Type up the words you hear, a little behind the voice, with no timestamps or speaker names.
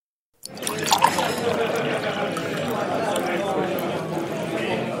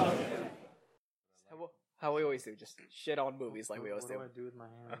always do. Just shit on movies like we always do. What do I do with my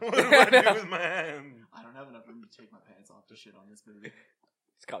hand? What do I do with my hand? I don't have enough room to take my pants off to shit on this movie.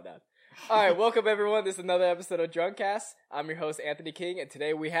 Just calm down. Alright, welcome everyone. This is another episode of DrunkCast. I'm your host, Anthony King, and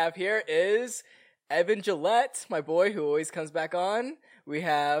today we have here is Evan Gillette, my boy who always comes back on. We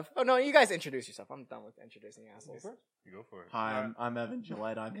have... Oh no, you guys introduce yourself. I'm done with introducing assholes. You go for it. Hi, I'm Evan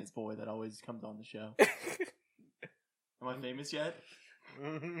Gillette. I'm his boy that always comes on the show. Am I famous yet?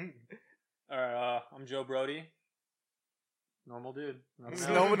 Alright, I'm Joe Brody. Normal dude.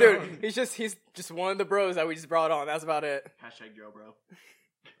 Normal dude. He's just one of the bros that we just brought on. That's about it. Hashtag Joe Bro.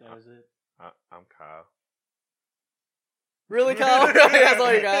 That was it. I'm Kyle. Really, Kyle? That's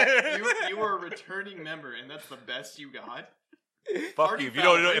all you got? You were a returning member, and that's the best you got? Fuck Party you. If you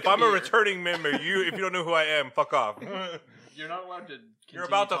foul, don't know, drink if a I'm a beer. returning member, if you don't know who I am, fuck off. You're not allowed to You're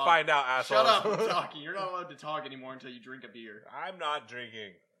about to find out, asshole. Shut up, I'm talking. You're not allowed to talk anymore until you drink a beer. I'm not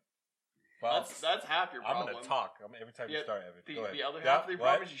drinking. Well, That's half your problem. I'm gonna talk every time you start, Evan. Go ahead. The other half of the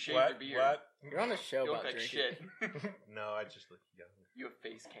problem is you shave your beard. What? You're on a show You look about like drinking. shit. No, I just look young. You have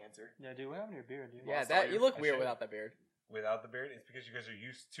face cancer. Yeah, dude, what happened to your beard, dude? Yeah, Lost all you your- look I weird should. without that beard. Without the beard, it's because you guys are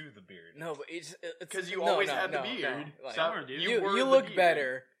used to the beard. No, but it's... Because you no, always no, had the no, beard. no. Like, Summer, dude. you were the look beard.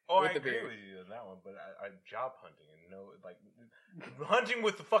 better Oh, with I the agree beard. with you on that one, but I'm job hunting and hunting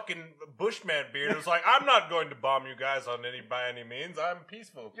with the fucking Bushman beard. It was like, I'm not going to bomb you guys by any means. I'm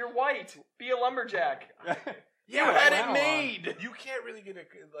peaceful. You're white. Be a lumberjack. You Yeah, had wow. it made. You can't really get a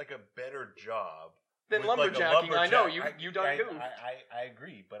better job Then with, like, a lumberjacking. I know lumberjack. you done goofed. I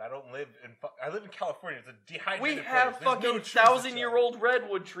agree, but I don't live in. I live in California. It's a dehydrated We place. have There's no fucking trees to chop. 1,000-year-old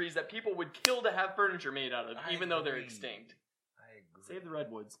redwood trees that people would kill to have furniture made out of, I even though they're agree. extinct. I agree. Save the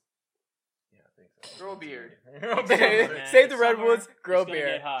redwoods. Yeah, I think so. Grow a beard. Save the Summer, redwoods, grow it's gonna beer.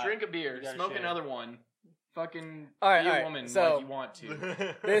 get hot. Drink a beer. You gotta Smoke shave. another one. Fucking Alright, be a alright, woman so- like you want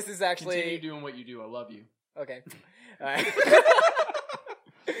to. This is actually... Continue doing what you do. I love you. Okay. Alright.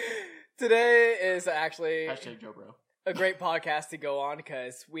 Today is actually Hashtag Joe Bro. a great podcast to go on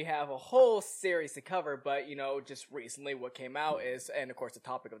because we have a whole series to cover, but just recently what came out is, and of course the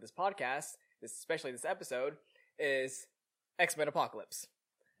topic of this podcast, especially this episode, is X-Men Apocalypse.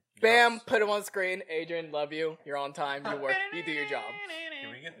 Bam, Yes. put him on screen. Adrian, love you. You're on time. You work. You do your job.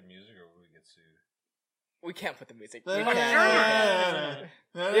 Can we get the music or will we get sued? We can't put the music. Sure. We can't.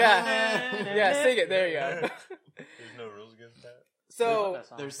 Yeah, sing it. There you go. There's no rules against that. So,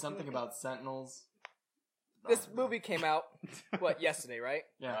 There's something about Sentinels. this movie came out, yesterday, right?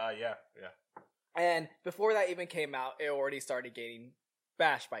 Yeah. Yeah. And before that even came out, it already started getting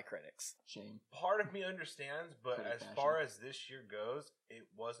bashed by critics. Shame. Part of me understands, but Critic as fashion. far as this year goes, it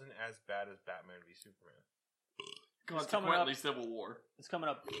wasn't as bad as Batman v Superman. Consequently, Civil War. It's coming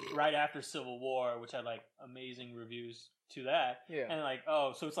up right after Civil War, which had like amazing reviews to that. Yeah. And like,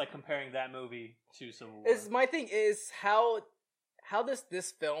 so it's like comparing that movie to Civil War. My thing is how does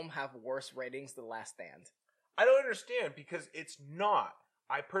this film have worse ratings than Last Stand? I don't understand because it's not.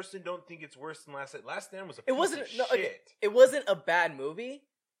 I personally don't think it's worse than Last Stand. Last Stand was a piece of shit. It wasn't a bad movie.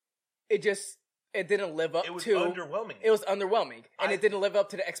 It didn't live up It was to underwhelming. It was underwhelming, and it didn't live up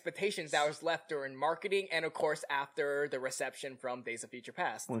to the expectations that was left during marketing, and of course after the reception from Days of Future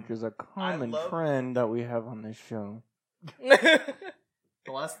Past. Which is a common love- trend that we have on this show.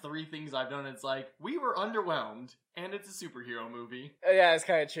 The last 3 things I've done, it's like, we were underwhelmed, and it's a superhero movie. Yeah, it's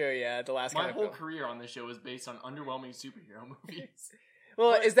kind of true. Yeah, the last My kind of whole film. career on this show is based on underwhelming superhero movies.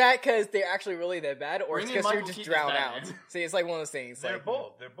 Well, is that because they're actually really that bad, or Bring it's in because you're Michael just Keaton's drowned out? Batman. See, it's like one of those things. They're Like,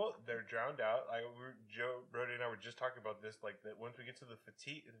 both. They're drowned out. Joe, Brody, and I were just talking about this. Like that, once we get to the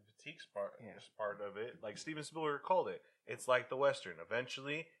fatigue part of it, like Steven Spielberg called it, it's like the Western.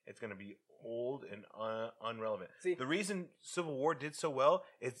 Eventually, it's going to be old and unrelevant. See- The reason Civil War did so well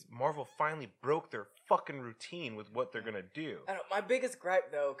is Marvel finally broke their fucking routine with what they're going to do. I don't know, my biggest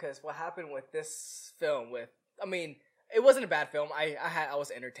gripe though, because what happened with this film, it wasn't a bad film. I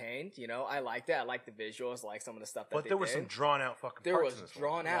was entertained. I liked it. I liked the visuals. I liked some of the stuff that But they there were did. some drawn out fucking There parts was in this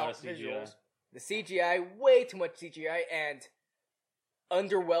drawn A lot out of CGI. visuals. The CGI, way too much CGI, and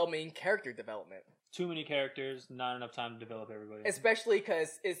underwhelming character development. Too many characters, not enough time to develop everybody. Especially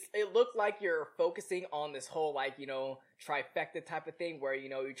because it looked like you're focusing on this whole trifecta type of thing where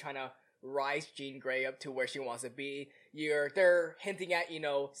you're trying to rise Jean Grey up to where she wants to be. They're hinting at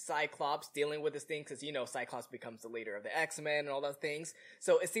Cyclops dealing with this thing because Cyclops becomes the leader of the X-Men and all those things.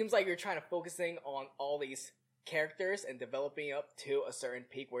 So it seems like you're trying to focusing on all these characters and developing up to a certain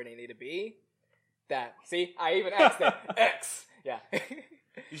peak where they need to be. I even asked it. X. Yeah.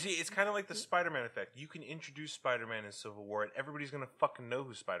 You see, it's kind of like the Spider-Man effect. You can introduce Spider-Man in Civil War, and everybody's gonna fucking know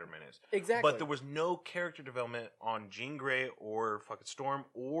who Spider-Man is. Exactly. But there was no character development on Jean Grey or fucking Storm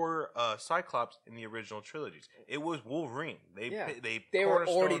or Cyclops in the original trilogies. It was Wolverine. They were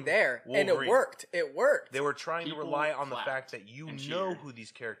already there, Wolverine. and it worked. It worked. They were trying to rely on the clapped fact that you and know cheered. who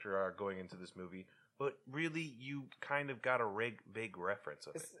these characters are going into this movie, but really you kind of got a vague reference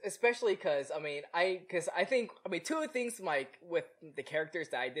of it. Especially because I think two of the things like with the characters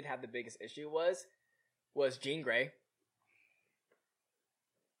that I did have the biggest issue was Jean Grey.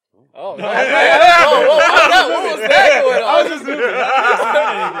 Oh, no. What was that going on? I was just moving.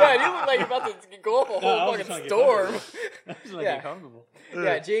 Yeah, you look like you're about to go up a whole fucking storm. I was like uncomfortable.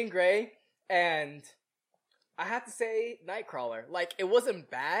 Yeah, Jean Grey, and I have to say Nightcrawler. Like, it wasn't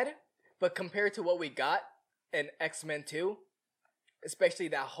bad, but compared to what we got in X-Men 2, especially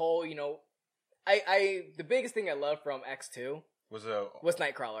that whole, the biggest thing I loved from X2 was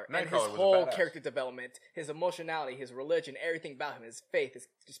Nightcrawler. And his whole character development, his emotionality, his religion, everything about him, his faith,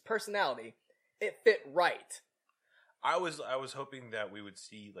 his personality, it fit right. I was hoping that we would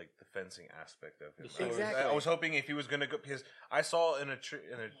see like the fencing aspect of him. Exactly. I was hoping if he was going to go, because I saw in a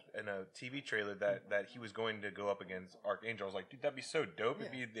TV trailer that he was going to go up against Archangel. I was like, dude, that'd be so dope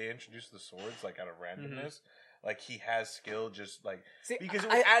if they introduced the swords like out of randomness. Mm-hmm. Like he has skill, just like because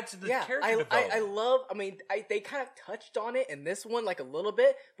it would add to the character development. I love. They kind of touched on it in this one like a little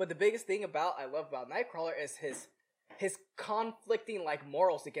bit, but the biggest thing I love about Nightcrawler is his conflicting like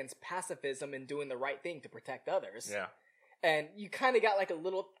morals against pacifism and doing the right thing to protect others. Yeah, and you kind of got like a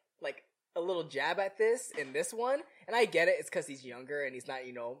little jab at this in this one, and I get it. It's because he's younger and he's not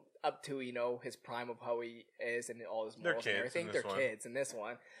up to his prime of how he is and all his morals and everything. They're kids in this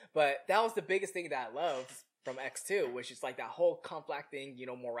one, but that was the biggest thing that I loved from X2, which is like that whole conflicting,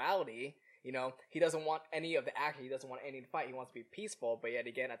 morality. He doesn't want any of the action. He doesn't want any fight. He wants to be peaceful, but yet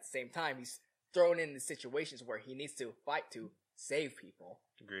again, at the same time, he's thrown in the situations where he needs to fight to save people.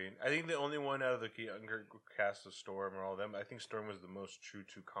 Agreed. I think the only one out of the younger cast of Storm or all of them, I think Storm was the most true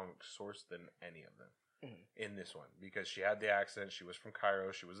to comic source than any of them in this one, because she had the accent. She was from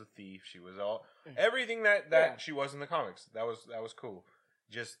Cairo. She was a thief. She was everything that she was in the comics. That was cool.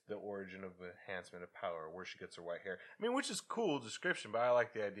 Just the origin of enhancement of power, where she gets her white hair. Which is cool description, but I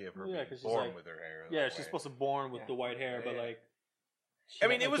like the idea of her being born with her hair. Yeah, she's supposed to be born with the white hair, but like...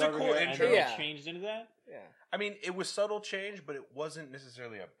 it was a cool intro. And then changed into that? Yeah. It was subtle change, but it wasn't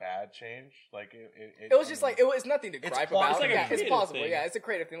necessarily a bad change. Like, it was just like, it was nothing to gripe about. It's like it's plausible. thing. Yeah, it's a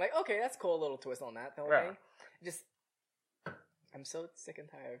creative thing. Like, okay, that's cool, a little twist on that. The whole thing. Just... I'm so sick and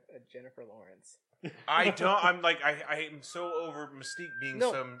tired of Jennifer Lawrence. I am so over Mystique being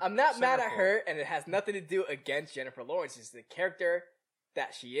I'm not mad at her, and it has nothing to do against Jennifer Lawrence. It's the character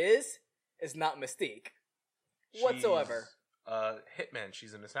that she is not Mystique whatsoever. Hitman.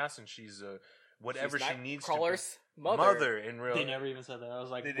 She's an assassin. She's whatever she needs Crawler's to mother in real. They never even said that. I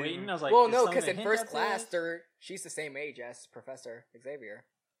was like, waiting. I was like, well, no, because in First Class, she's the same age as Professor Xavier.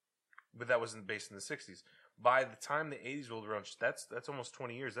 But that wasn't based in the 60s. By the time the 80s rolled around, that's almost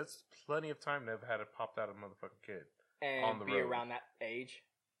 20 years. That's plenty of time to have had it popped out of a motherfucking kid. And on the be road. Around that age.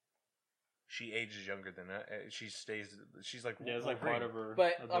 She ages younger than that. She's like... Yeah, it's like part of her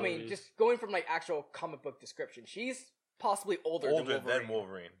But, abilities. just going from like actual comic book description, she's possibly older than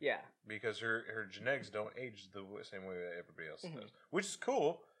Wolverine. Yeah. Because her genetics don't age the same way that everybody else does. Which is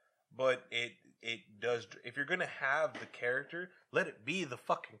cool, but it does... If you're going to have the character, let it be the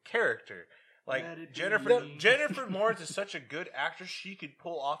fucking character. Like, Jennifer Lawrence is such a good actress, she could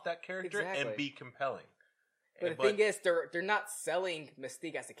pull off that character and be compelling. But the thing is, they're not selling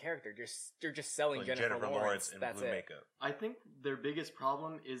Mystique as a character. They're just selling Jennifer Lawrence in That's blue it. makeup. I think their biggest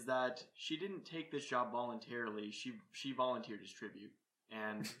problem is that she didn't take this job voluntarily. She volunteered as tribute.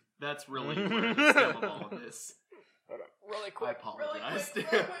 And that's really where the scale of all of this. Hold on. Really quick. I apologize. Really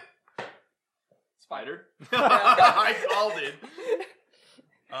quick. Spider? I called it.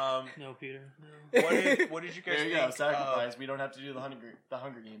 No, Peter. No. What did you guys there you think? go, sacrifice. We don't have to do the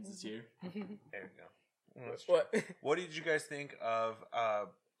Hunger Games this year. There you go. What did you guys think of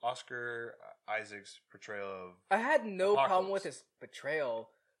Oscar Isaac's portrayal of I had no Apocalypse? problem with his portrayal,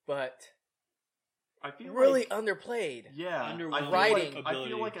 but I feel really like, underplayed. Yeah, I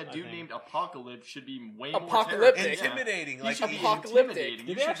feel like a dude named Apocalypse should be way Apocalyptic. more intimidating. He Like should be apocalyptic. intimidating. Did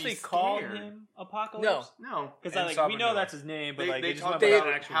You they should actually be call scared. him Apocalypse? No. Because we know that's his name, but They just talked went by about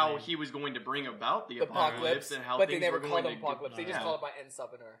his actual how name. he was going to bring about the Apocalypse, and how but things they never were called going him to Apocalypse. They just yeah. called it by N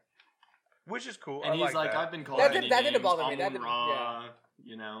sub in her. Which is cool. And I he's like, that. I've been called That many didn't names, bother me. That didn't- Amun-Ra,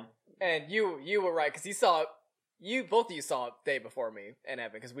 you know. And you were right because both of you saw it the day before me and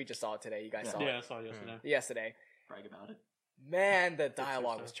Evan because we just saw it today. You guys saw Yeah, I it saw it yesterday. yesterday. Brag about it. Man, the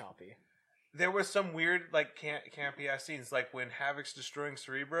dialogue was choppy. There was some weird, like, campy ass scenes, like when Havoc's destroying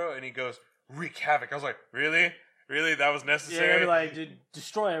Cerebro and he goes, "Wreak havoc." I was like, really? Really? That was necessary? Yeah, like,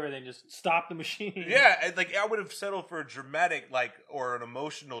 destroy everything. Just stop the machine. Yeah, and, like, I would have settled for a dramatic, like, or an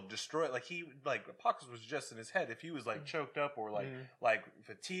emotional destroy. Like, Apocalypse was just in his head. If he was, like, choked up or, like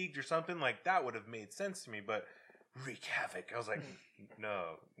fatigued or something, like, that would have made sense to me. But wreak havoc. I was like,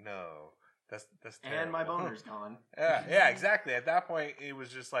 no. That's terrible. And my boner's gone. Yeah, exactly. At that point, it was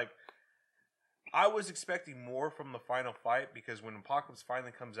just like, I was expecting more from the final fight because when Apocalypse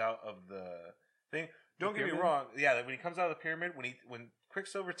finally comes out of the thing, don't get me wrong, yeah, like when he comes out of the pyramid, when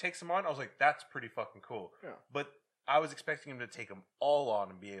Quicksilver takes him on, I was like, that's pretty fucking cool. Yeah. But I was expecting him to take them all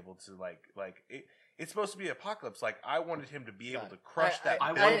on and be able to it's supposed to be Apocalypse. Like, I wanted him to be able to crush that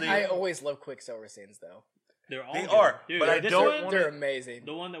building. I always love Quicksilver scenes though. They are, dude, but I don't want. They're amazing.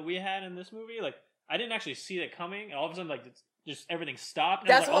 The one that we had in this movie, like, I didn't actually see that coming, and all of a sudden, like, just everything stopped.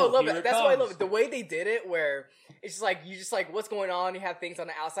 That's why I love it. it. That's why I love it. The way they did it, where it's just like you just like what's going on. You have things on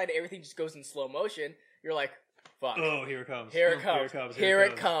the outside. Everything just goes in slow motion. You're like, fuck. Oh, here it comes. Here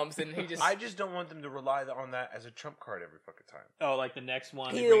it comes. And he just. I just don't want them to rely on that as a trump card every fucking time. Oh, like the next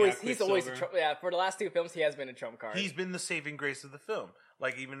one. He's always a trump. Yeah, for the last 2 films, he has been a trump card. He's been the saving grace of the film.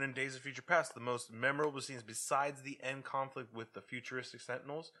 Like, even in Days of Future Past, the most memorable scenes, besides the end conflict with the futuristic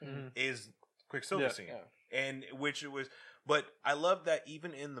Sentinels, is Quicksilver scene. Yeah. And which it was. But I love that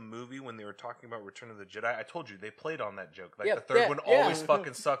even in the movie when they were talking about Return of the Jedi, I told you, they played on that joke. Like, the third one always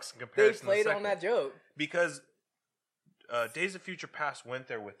fucking sucks in comparison to the second. They played on that joke. Because Days of Future Past went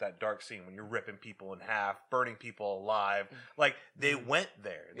there with that dark scene when you're ripping people in half, burning people alive. Like, they went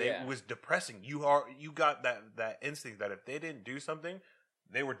there. It was depressing. You got that instinct that if they didn't do something,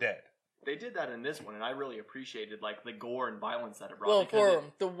 they were dead. They did that in this one, and I really appreciated like the gore and violence that it brought. Well, for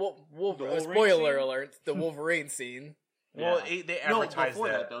the Wolverine spoiler alert, the Wolverine scene. Yeah. Well, they advertised before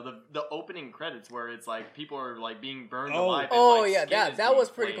that though, the opening credits where it's like people are like being burned alive. And, that was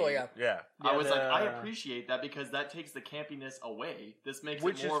pretty cool. Yeah. I was like, I appreciate that because that takes the campiness away. This makes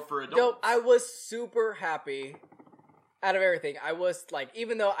it more for adults. No, I was super happy. Out of everything, I was like,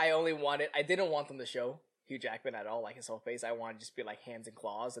 even though I didn't want them to show Hugh Jackman at all, like his whole face. I wanted to just be like hands and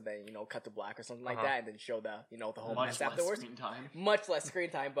claws, and then cut to black or something like that, and then show the the whole mess afterwards. Much less screen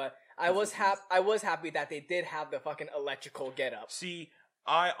time, but I was happy that they did have the fucking electrical get up. See,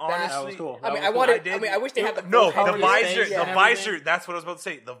 I honestly, that was cool. I wish they had the visor. The visor. That's what I was about to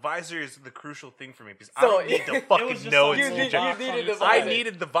say. The visor is the crucial thing for me because I don't need to fucking know it's Hugh Jackman. I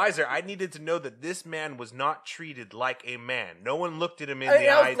needed the visor. I needed to know that this man was not treated like a man. No one looked at him in the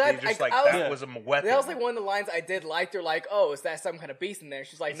eye. They just that was a weapon. That was like one of the lines I did like. They're like, "Oh, is that some kind of beast in there?"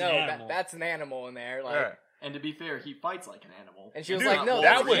 She's like, "No, that's an animal in there." Like. Yeah. And to be fair, he fights like an animal. And she was like, "No,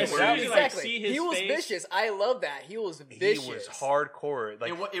 that was exactly." He was vicious. I love that. He was vicious. He was hardcore.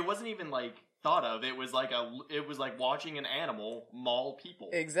 Like, it wasn't even like thought of. It was like watching an animal maul people.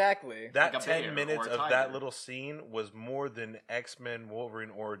 Exactly. That like 10 minutes of that little scene was more than X-Men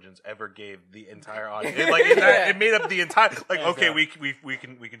Wolverine Origins ever gave the entire audience. It made up the entire. Like, okay, we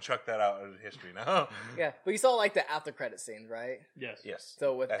can chuck that out of history now. Yeah, but you saw like the after credit scenes, right? Yes.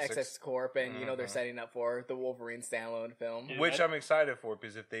 So with XX Corp and they're setting up for the Wolverine standalone film, which I'm excited for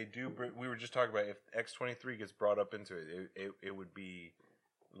because if they do, we were just talking about if X-23 gets brought up into it would be.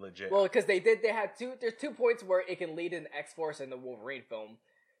 Legit. Well, because there's 2 points where it can lead in X-Force and the Wolverine film.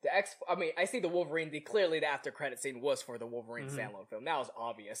 I see the Wolverine, clearly the after credit scene was for the Wolverine standalone film. That was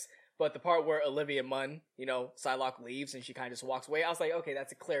obvious. But the part where Olivia Munn, Psylocke leaves and she kind of just walks away, I was like, okay,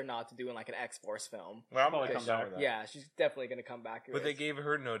 that's a clear nod to doing like an X-Force film. Well, I'm gonna come back with that. Yeah, she's definitely gonna come back. But they gave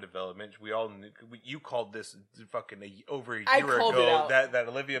her no development. We all knew, you called this fucking over a year ago that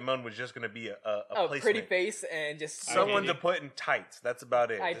Olivia Munn was just gonna be a pretty face and just someone to put in tights. That's about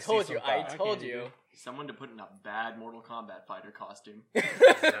it. I told you. Someone to put in a bad Mortal Kombat fighter costume.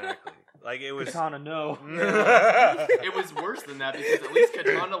 Exactly. Like it was Katana. No, it was worse than that because at least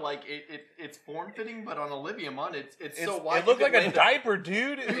Katana, like it's form fitting, but on Olivia Munn, it's so wide. It looked like a diaper,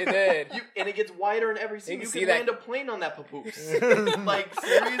 dude. It did, and it gets wider in every scene. You can land a plane on that papoose. Like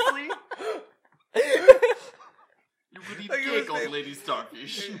seriously. You could eat cake, old lady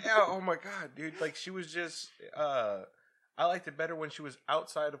starfish. Oh my god, dude! Like she was just. I liked it better when she was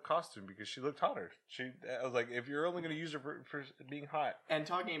outside of costume because she looked hotter. I was like, if you're only going to use her for being hot. And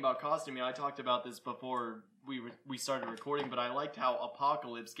talking about costuming, I talked about this before we started recording, but I liked how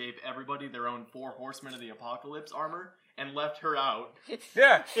Apocalypse gave everybody their own 4 Horsemen of the Apocalypse armor, and left her out.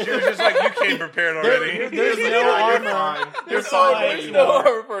 Yeah, she was just like, you came prepared already. There's He was no like, "You're armor. fine. There's fine. There's no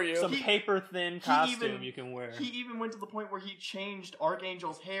armor for you. Some paper thin costume even- you can wear. He even went to the point where he changed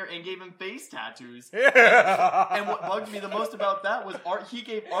Archangel's hair and gave him face tattoos. Yeah. And what bugged me the most about that was he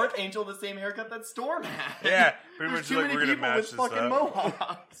gave Archangel the same haircut that Storm had. Yeah, pretty There's much too like, many we're gonna people match with this fucking up.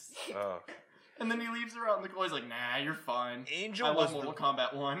 mohawks. Oh. And then he leaves her out in the cold. He's like, nah, you're fine. Angel I was love Mortal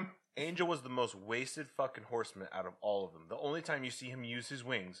Kombat 1. Angel was the most wasted fucking horseman out of all of them. The only time you see him use his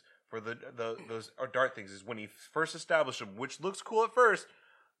wings for those dart things is when he first established them, which looks cool at first,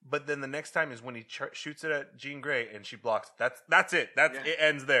 but then the next time is when he shoots it at Jean Grey and she blocks it. That's it. It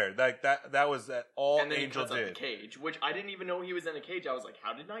ends there. Like that was all And then Angel he cuts out did. the cage, which I didn't even know he was in a cage. I was like,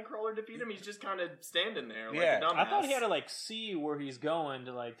 how did Nightcrawler defeat him? He's just kind of standing there like Yeah. a dumbass. I thought he had to like see where he's going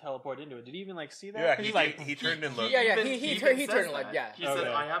to like teleport into it. Did he even like see that? Yeah, 'Cause he turned and looked. Yeah, even- he even turned says like, that. yeah. He Okay. said,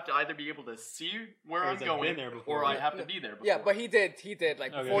 I have to either be able to see where Or I'm he's, like, going, been there before, or I right? have to be there before. Yeah, but he did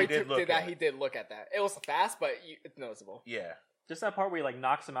like Okay. before He he, did look did that at he it. did look at that. It was fast, but it's noticeable. Yeah. Just that part where he like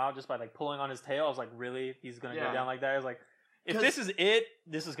knocks him out just by like pulling on his tail. I was like, really? He's gonna Yeah. go down like that? I was like, if 'Cause- this is it,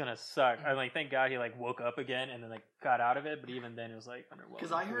 this is gonna suck. I'm like, thank God he like woke up again and then like got out of it. But even then, it was like underwhelming.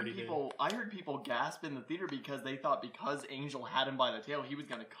 Because I for what heard he did. people gasp in the theater because they thought because Angel had him by the tail, he was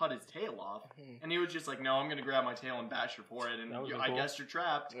going to cut his tail off, Mhm. and he was just like, "No, I'm going to grab my tail and bash your forehead, and That would've I been cool. guess you're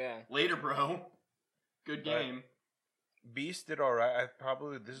trapped. Yeah. Later, bro. Good But game." Beast did all right.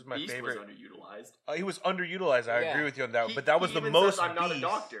 This is my Beast favorite. was underutilized. He was underutilized. I Yeah. agree with you on that. He- but that was he the even most. says, I'm not a Beast-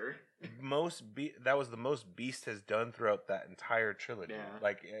 doctor. That was the most Beast has done throughout that entire trilogy. Yeah.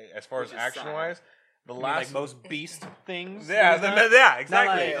 Like as far Which as is action sad. wise, the I mean, last like most beast things. Yeah, he's done? yeah, Not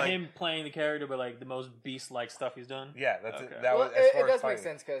exactly. like Like, him playing the character, but like the most beast-like stuff he's done. yeah, that's Okay. it. That Well, was as far it as does make fighting.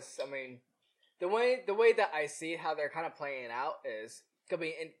 sense because I mean, the way that I see how they're kind of playing it out is. I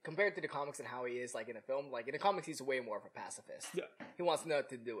mean, compared to the comics and how he is, like in the film, like in the comics, he's way more of a pacifist. Yeah. He wants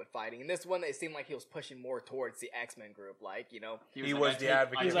nothing to do with fighting. In this one, it seemed like he was pushing more towards the X-Men group, like He like, was "I the take-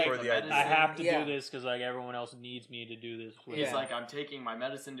 advocate I He's take like, for the the idea. I have to Yeah. do this because like everyone else needs me to do this. He's Yeah. like, I'm taking my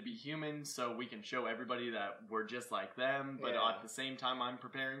medicine to be human so we can show everybody that we're just like them, but Yeah. at the same time, I'm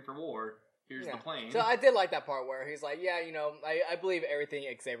preparing for war. Here's Yeah. the plane. So I did like that part where he's like, yeah, I believe everything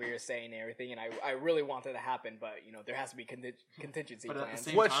Xavier is saying and everything, and I really want it to happen, but, there has to be contingency But at the plans.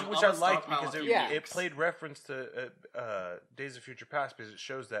 same Which time, I I'm a liked stockpile because of Yeah. it played reference to Days of Future Past because it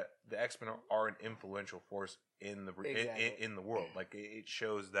shows that the X-Men are an influential force in the Exactly. in the world. Like it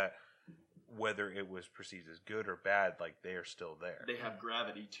shows that whether it was perceived as good or bad, like they are still there. They have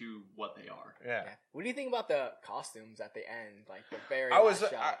gravity to what they are. Yeah. Yeah. What do you think about the costumes at the end? Like the very I was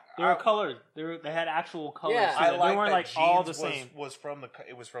last shot. They were colored. They had actual colors. Yeah. to I them. like they weren't that like all the Jeans same. was from the The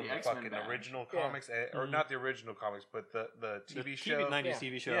X-Men fucking band. original Yeah. comics or Mhm. not the original comics but the The TV show. 90s Yeah.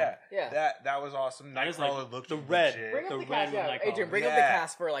 TV show. Yeah, Yeah. that was awesome. That is Nightcrawler like looked the red. legit. Bring up The the red cast, with yeah. Nightcrawler. Adrian, bring up the Yeah.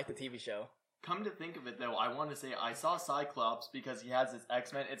 cast for like the TV show. Come to think of it, though, I want to say I saw Cyclops because he has his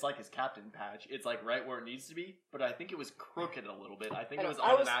X-Men. It's like his captain patch. It's like right where it needs to be, but I think it was crooked a little bit. I think I it know, was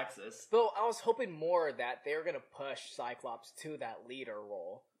I on was- an axis. Though I was hoping more that they were gonna push Cyclops to that leader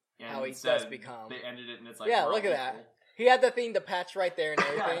role. And how he instead, does become. They ended it, and it's like, Yeah, we're look all at that. equal. He had the patch right there and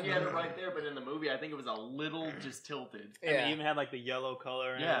Yeah, everything. he had it right there, but in the movie, I think it was a little just tilted. And Yeah. they even had like the yellow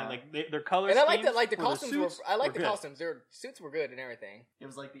color. And Yeah. like their color. And I like schemes that. Like the for costumes were. suits I like the good. costumes. Their suits were good and everything. It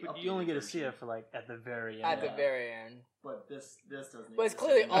was like the But you only updated get to see version. it for like at the very end. At the Yeah. very end, But this doesn't. but it's exist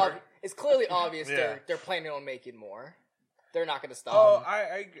clearly anymore. it's clearly obvious Yeah. they're planning on making more. They're not going to stop. Oh,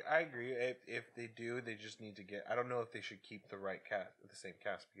 I agree. If they do, they just need to get. I don't know if they should keep the right cast, the same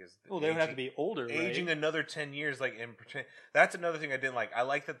cast, because Well, they would have to be older. aging right? another 10 years. Like and pretend that's another thing I didn't like. I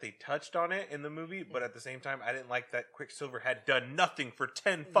like that they touched on it in the movie, but at the same time, I didn't like that Quicksilver had done nothing for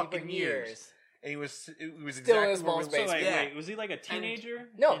 10 fucking years. And he was Still in exactly his where mom's we- So, like, basement. wait, was he like a teenager?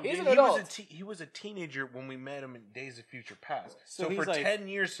 No, in he's an Days- adult. He was a teenager when we met him in Days of Future Past. So So, he's for like- 10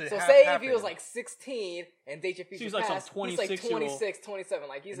 years to So have say if happened, he was like 16 and Days of Future he's like some Past, he's like 26-year-old. 26, 27.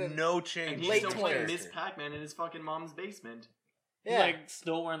 Like he's in no And change. he's late still in his playing 20s. character. Miss Pac-Man in his fucking mom's basement. He's yeah. like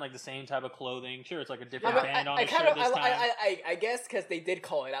still wearing like the same type of clothing. Sure, it's like a I, different mean, band on I his kind shirt of this time. I guess because they did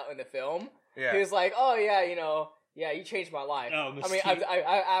call it out in the film. Yeah. He was like, oh yeah, yeah, you changed my life. Oh, I mean, Mystique.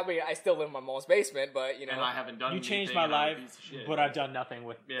 I mean, I still live in my mom's basement, but And I haven't done You anything, changed my and I'm a life, piece of shit. but I've done nothing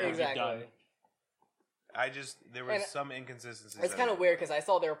with Yeah. what you've exactly. done. There was And some inconsistencies. It's that kind I of weird because I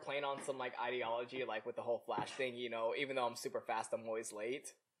saw they were playing on some like ideology, like with the whole Flash thing. Even though I'm super fast, I'm always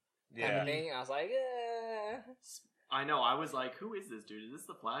late. Kind Yeah. of thing. And I was like, I know. I was like, who is this dude? Is this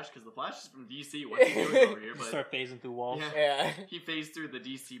the Flash? Because the Flash is from DC. What's he doing over here? You But start phasing through walls. Yeah. he phased through the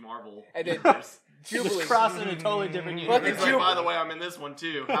DC Marvel. And then universe. He was Jubilee. crossing a totally different Fucking universe. He's like, Jubilee. by the way, I'm in this one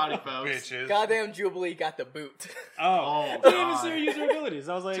too. Howdy, folks. Bitches. Goddamn Jubilee got the boot. Oh, Oh, I didn't even God. see her use her abilities.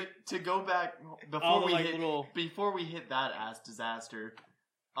 I was like, To go back all the like little. before we hit that ass disaster,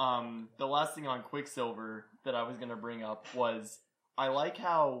 the last thing on Quicksilver that I was gonna bring up was I like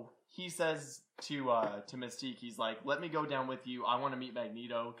how he says to Mystique, he's like, "Let me go down with you. I want to meet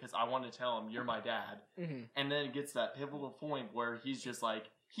Magneto because I want to tell him you're my dad." Mhm. And then it gets to that pivotal point where he's just like,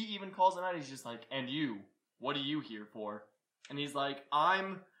 he even calls him out. He's just like, "And you, what are you here for?" And he's like,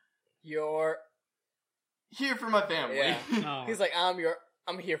 "I'm You're here for my family." Yeah. Oh. He's like,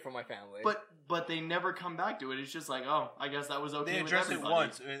 I'm here for my family. But they never come back to it. It's just like, oh, I guess that was okay. They with addressed it everybody.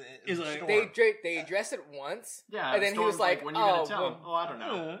 once. He's like- Storm. they addressed it once. Yeah, And then he was Storm's like, "When are you gonna oh, tell him?" well- Oh, I don't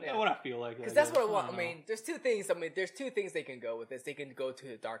know. Yeah. What I feel like. Because that's what I guess. want. I don't know. mean, there's two things. There's two things they can go with this. They can go to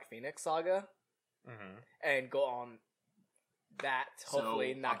the Dark Phoenix saga Mhm. and go on that. So,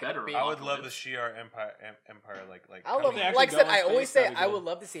 Hopefully, a not gonna better be. I would love Apocalypse. the Shi'ar Empire like. I love, coming they in. actually like I go said, in I space, always say that'd be I good. would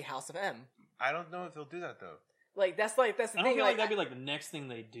love to see House of M. I don't know if they'll do that though. Like that's the I don't thing. feel like Like that'd be like the next thing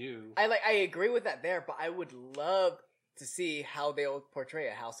they do. I agree with that there, but I would love to see how they'll portray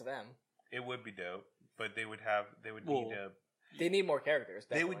a House of M. It would be dope, but they would Well, need a. They need more characters.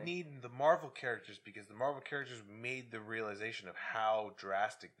 They would definitely. need the Marvel characters because the Marvel characters made the realization of how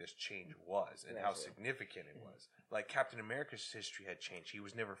drastic this change was and how That's it. significant it was. Like Captain America's history had changed. He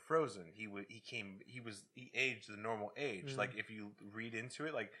was never frozen. He aged the normal age. Mhm. Like if you read into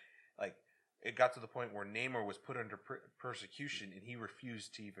it, like it got to the point where Namor was put under persecution and he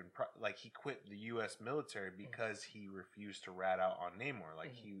refused to even he quit the U.S. military because he refused to rat out on Namor.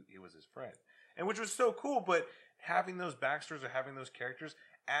 Like he was his friend, and which was so cool. But having those backstories or having those characters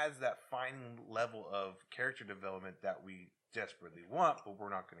adds that fine level of character development that we desperately want, but we're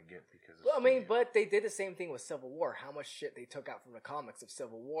not going to get because of Well, I mean, studio. but they did the same thing with Civil War. How much shit they took out from the comics of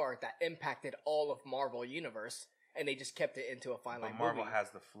Civil War that impacted all of Marvel Universe, and they just kept it into a fine But line Marvel movie.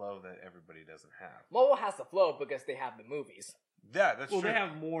 has the flow that everybody doesn't have. Marvel has the flow because they have the movies. Yeah, that's Well, true. they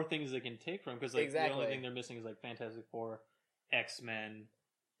have more things they can take from because like the Exactly. only thing they're missing is like Fantastic Four, X-Men,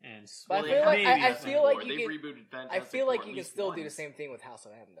 and But Well, I they feel like have I Fantastic feel like Four. you They've can. rebooted I Fantastic feel Four like at you can least still do the once. same thing with House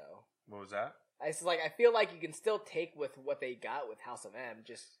of M, though. What was that? I feel like you can still take with what they got with House of M.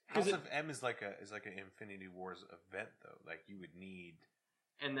 Just House of M is like an Infinity Wars event though. Like you would need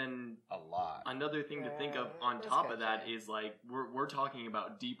And then a lot. another thing to think of Yeah, on that's top of gotcha. that is like we're talking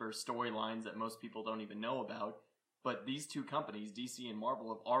about deeper storylines that most people don't even know about. But these two companies, DC and Marvel,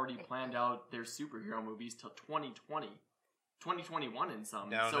 have already planned out their superhero movies till 2020, 2021 in some.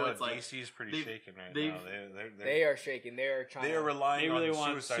 No, so no, it's like DC is pretty they've- shaken right they've- now. they are shaking. They are trying. They are relying They really on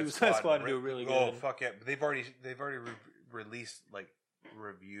want Suicide Suicide Squad to re- do really Oh good. fuck yeah! But they've already released like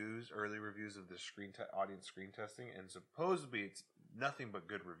early reviews of the audience screen testing, and supposedly it's nothing but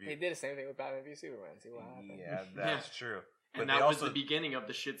good reviews. They did the same thing with Batman v Superman. See what happened? Yeah, that's true. But and they that was also the beginning of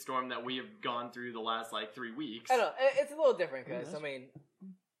the shitstorm that we have gone through the last like 3 weeks. I don't know. It's a little different because Yeah,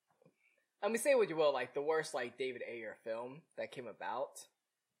 I mean, say what you will. Like the worst like David Ayer film that came about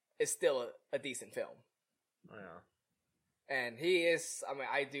is still a decent film, yeah. and he is. I mean,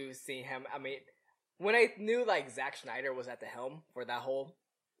 I do see him. I mean, when I knew like Zack Snyder was at the helm for that whole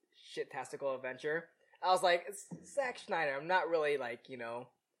shit-tastical adventure, I was like, it's Zack Snyder. I'm not really like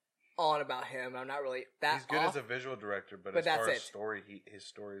on about him. I'm not really that. He's good off. as a visual director, but But as far that's as it. story, his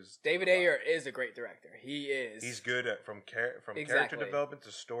stories. David Ayer is a great director. He is. He's good at from character Exactly. development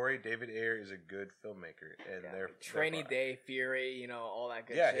to story. David Ayer is a good filmmaker, and Yeah, they're Training they're- Day, Fury, all that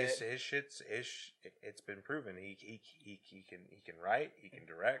good Yeah, shit. his shit's it's been proven. He can write, he can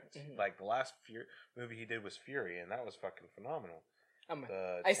direct. Mhm. Like the last movie he did was Fury, and that was fucking phenomenal.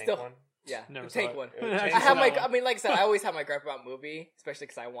 I Tank still- one. Yeah, Never the saw tank it. one. I I saw have my. that one. I mean, like I said, I always have my gripe about movie, especially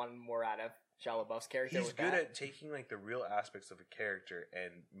because I wanted more out of Shia LaBeouf's character. He's with good that. at taking like the real aspects of a character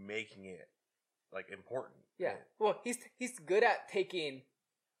and making it like important. Yeah. Well, he's good at taking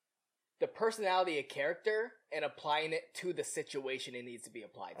the personality of character and applying it to the situation it needs to be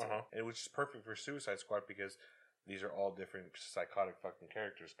applied to. And which is perfect for Suicide Squad because these are all different psychotic fucking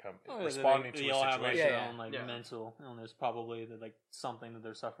characters responding they to all a have like situation. their Yeah, own like yeah. mental illness, probably like something that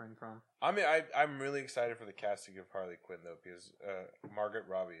they're suffering from. I mean, I'm really excited for the casting of Harley Quinn though because Margaret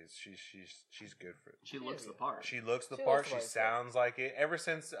Robbie is she's good for it. She looks the part. She looks the She part. looks She like it. sounds like it. Ever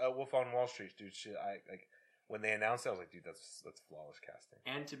since Wolf on Wall Street, dude. When they announced it, I was like, dude, that's flawless casting.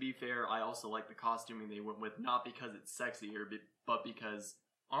 And to be fair, I also like the costuming they went with, not because it's sexier, but because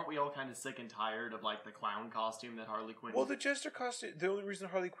aren't we all kind of sick and tired of like the clown costume that Harley Quinn? Well, the Jester costume. The only reason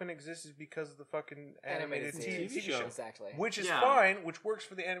Harley Quinn exists is because of the fucking animated TV show, exactly. which is fine, which works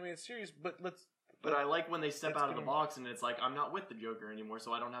for the animated series. But But I like when they step out of the box and it's like, I'm not with the Joker anymore,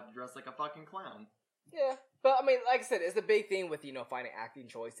 so I don't have to dress like a fucking clown. Yeah, but I mean, like I said, it's a big thing with finding acting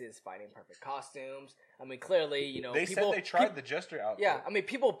choices, finding perfect costumes. I mean, clearly, they said they tried the Jester outfit. Yeah, I mean,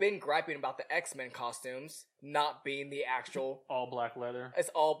 people have been griping about the X-Men costumes not being the actual all black leather. It's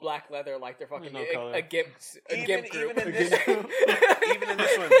all black leather, like they're fucking a gimp group. Even in this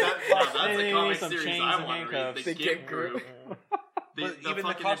one, that's a comic series I want to read. The Gimp Group. But even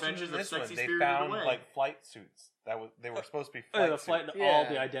the costumes in this one, they found like flight suits. They were supposed to be flight suits. All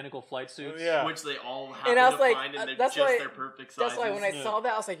the identical flight suits, which they all happen to find, and they're just their perfect sizes. That's why when I saw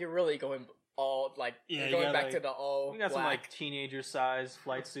that, I was like, "You're really going all like going back to the all." We got black. some like teenager size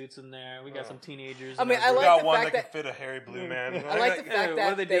flight suits in there. We got some teenagers. I mean, I we like got the one fact that can fit a hairy blue man. I like the fact that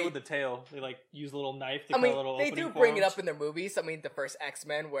what did they do with the tail? They like use a little knife to cut a little. They do bring it up in their movies. I mean, the first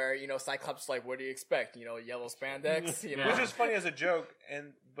X-Men, where Cyclops is like, "What do you expect? Yellow spandex." Which is funny as a joke,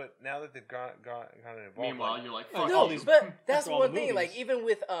 but now that they've gone involved. Meanwhile, you're like, "Fuck all these." But that's one thing. Like even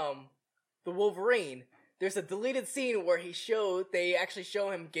with the Wolverine. There's a deleted scene where they actually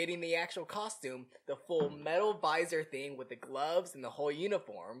show him getting the actual costume, the full metal visor thing with the gloves and the whole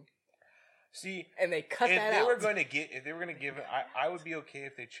uniform. See, and they cut that out. If they were going to give it, I would be okay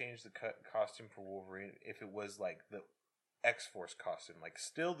if they changed the costume for Wolverine if it was like the X-Force costume, like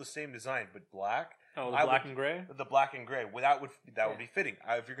still the same design but black. Oh, the black and gray. The black and gray. That would be fitting.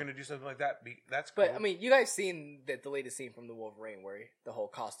 If you're going to do something like that, that's cool. But I mean, you guys seen the deleted scene from the Wolverine where the whole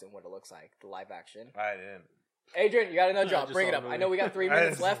costume, what it looks like, the live action. I didn't. Adrian, you got another job. Bring it up. I know we got 3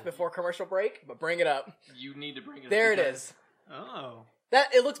 minutes left before commercial break, but bring it up. You need to bring it up. There it is. Oh,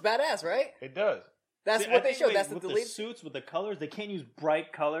 it looks badass, right? It does. That's what they showed. That's the deleted suits with the colors. They can't use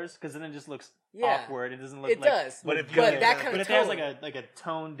bright colors because then it just looks awkward. It doesn't look. It does. But if it has like a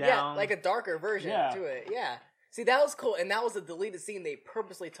toned down, like a darker version to it. Yeah. See, that was cool, and that was a deleted scene they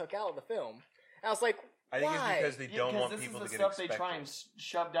purposely took out of the film. And I was like, why? I think it's because they don't want people to get expected. This is the stuff they try and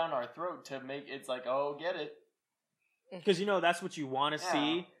shove down our throat to make it's like, oh, get it. Because that's what you want to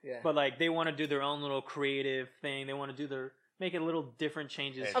see, but like they want to do their own little creative thing. They want to do make it a little different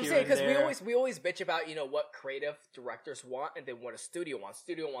changes. I'm saying because we always bitch about what creative directors want and then what a studio wants.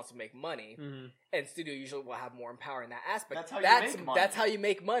 Studio wants to make money, and studio usually will have more power in that aspect. That's how you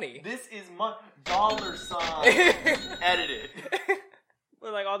make money. This is dollar sign. Edit it.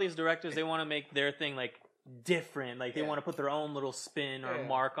 But like all these directors, they want to make their thing like different. Like they want to put their own little spin or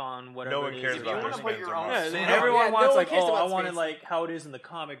mark on whatever. No one cares it is. about you want to put your own spin. Everyone wants I want it like how it is in the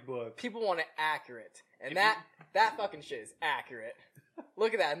comic book. People want it accurate, and that fucking shit is accurate.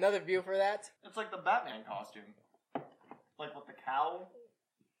 Look at that, another view for that. It's like the Batman costume, like with the cowl.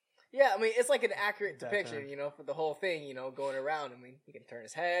 Yeah, I mean it's like an accurate depiction, for the whole thing, going around. I mean, he can turn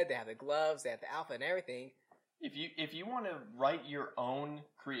his head. They have the gloves. They have the outfit and everything. If you want to write your own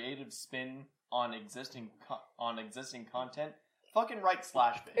creative spin on existing content, fucking write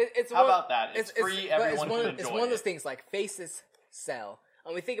Slashfic. How about that? It's free. Everyone can enjoy it. It's one of those things like faces sell.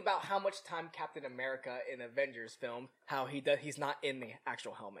 And we think about how much time Captain America in Avengers film, how he's not in the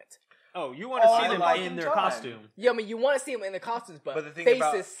actual helmet. Oh, you want to see them in their costume? Yeah, I mean you want to see them in the costumes, but the thing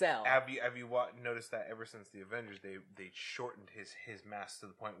faces sell. Have you noticed that ever since the Avengers, they shortened his mask to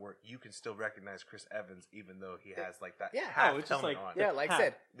the point where you can still recognize Chris Evans even though he has like that half it's just like on. Yeah, like I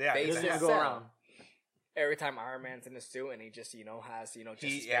said, faces go sell. Around. Every time Iron Man's in a suit and he just has just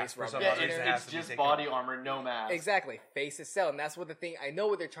his face rubbed. It's just body armor, no mask. Exactly, faces sell, and that's what the thing. I know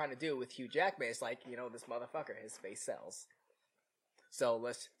what they're trying to do with Hugh Jackman. It's like this motherfucker, his face sells. So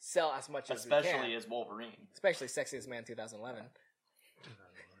let's sell as much as we can. Especially as Wolverine. Especially Sexiest Man 2011.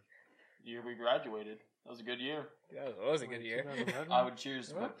 The year we graduated. That was a good year. Yeah, that was a good year. I would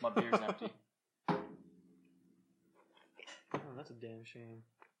cheers, but my beer's empty. Oh, that's a damn shame.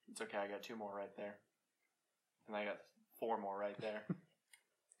 It's okay, I got 2 more right there. And I got 4 more right there.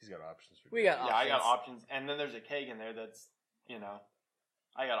 He's got options. We got options. I got options. And then there's a keg in there that's,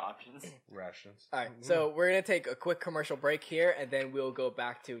 I got options. Rations. All right, so we're going to take a quick commercial break here, and then we'll go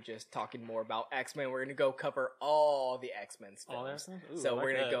back to just talking more about X-Men. We're going to go cover all the X-Men films. So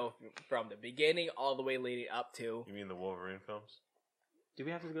we're going to go from the beginning all the way leading up to... You mean the Wolverine films? Do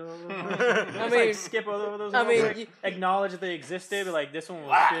we have to go over those? Skip over those? Acknowledge that they existed, but like this one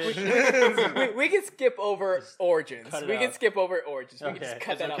was shit. we can skip over Origins. We can skip over Origins. Okay. We can just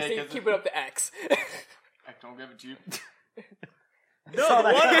cut that out. So keep it up to X. I don't give it to you. No,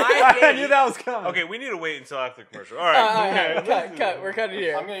 I knew that was coming. Okay, we need to wait until after the commercial. All right. Cut. We're cutting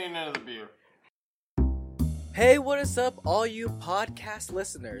here. I'm going to need another beer. Hey, what is up, all you podcast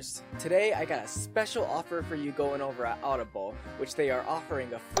listeners? Today, I got a special offer for you going over at Audible, which they are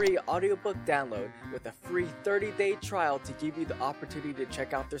offering a free audiobook download with a free 30-day trial to give you the opportunity to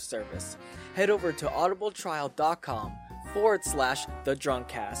check out their service. Head over to audibletrial.com/The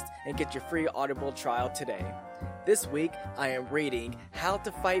DrunkCast and get your free Audible trial today. This week, I am reading How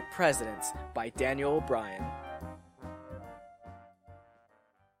to Fight Presidents by Daniel O'Brien.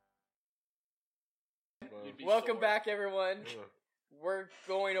 Welcome back, everyone. We're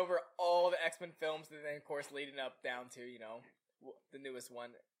going over all the X-Men films, and then, of course, leading up down to, the newest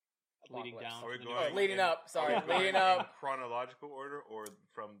one. Leading down. Leading up. Sorry, leading up. In chronological order or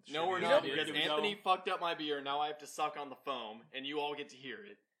from? No, we're not, because Anthony fucked up my beer. Now I have to suck on the foam, and you all get to hear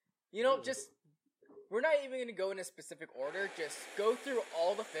it. We're not even going to go in a specific order. Just go through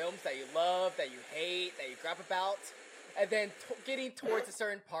all the films that you love, that you hate, that you crap about. And then getting towards a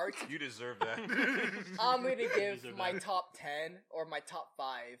certain part, You deserve that. I'm going to give my top 10 or my top 5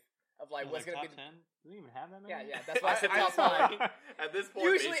 of what's going to be top 10? Do we even have that many? Yeah, that's why I said top 5. At this point,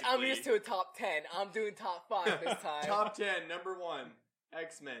 Usually I'm used to a top 10. I'm doing top 5 this time. Top 10, number 1,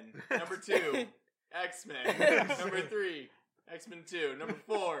 X-Men. Number 2, X-Men. Number 3, X-Men 2. Number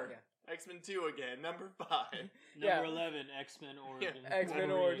 4, X-Men 2 again. Number 5. Number 11, X-Men Origins. X-Men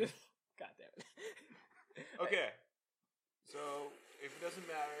Origins. God damn it. Okay. So, if it doesn't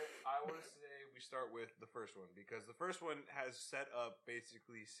matter, I want to say we start with the first one, because the first one has set up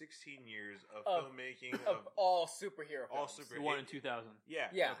basically 16 years of filmmaking of all superhero films. All superhero. The one in 2000.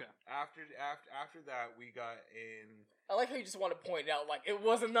 Yeah. Yeah. Okay. After that, we got in... I like how you just want to point out, it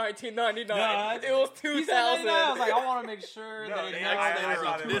wasn't 1999. No, it was 2000. I was like, I want to make sure that it I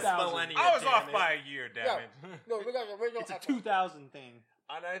was 2000. I was off by a year, damn it. No, we got the original. It's a 2000 thing.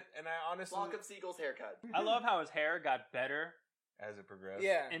 And I honestly... Flock of Seagulls haircut. I love how his hair got better as it progressed.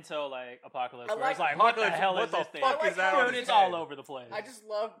 Yeah. until Apocalypse. I Where it's like what the Apocalypse, hell what is the this thing? fuck is that on Dude, his it's head? all over the place. I just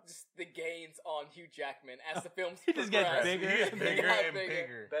love the gains on Hugh Jackman as the films He just gets progress. bigger He gets and bigger got and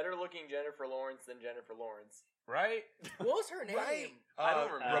bigger. Better looking Jennifer Lawrence than Jennifer Lawrence. Right? What was her name? Right. I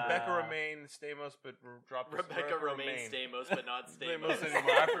don't remember. Rebecca Romaine Stamos, but dropped Rebecca Romaine Stamos, but not Stamos. Stamos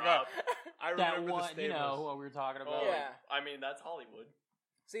anymore. I forgot. I that remember one, the Stamos. what we were talking about. Yeah. I mean, that's Hollywood.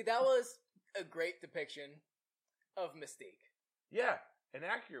 See, that was a great depiction of Mystique. Yeah, an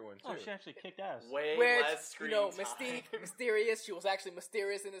accurate one too. Oh, she actually kicked ass. Way Which, less screen Mystique, time. mysterious. She was actually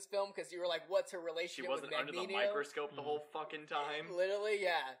mysterious in this film because you were like, what's her She relationship wasn't with under the Magneto? microscope the whole fucking time. Literally,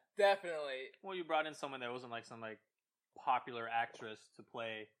 yeah, definitely. Well, you brought in someone that wasn't some popular actress to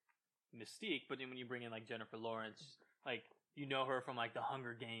play Mystique, but then when you bring in Jennifer Lawrence, you know her from the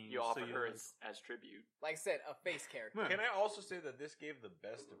Hunger Games. You offer so her as tribute. Like I said, a face character. Can I also say that this gave the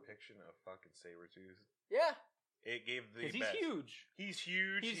best depiction of fucking Sabretooth? Yeah. It gave the best. He's huge. He's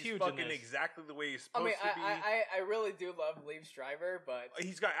huge. He's huge fucking in this. exactly the way he's I supposed mean, to be. I really do love Liev Schreiber, but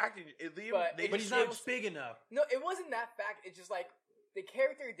He's got acting. But But he's not big enough. no, it wasn't that fact. It's just the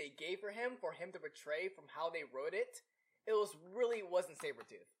character they gave for him to portray from how they wrote it. It wasn't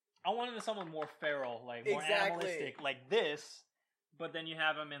Sabretooth. I wanted someone more feral, more Exactly. animalistic, like this. But then you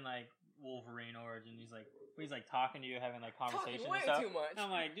have him in Wolverine Origin. He's talking to you, having conversations Talking way and stuff. too much. And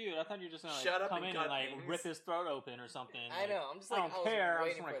I'm like, dude, I thought you were just Shut gonna up come and in cut and things. rip his throat open or something. I know. I'm just I don't care. I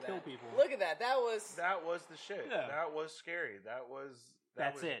just waiting want for to kill that. people. Look at that. That was the shit. Yeah. That was scary. That was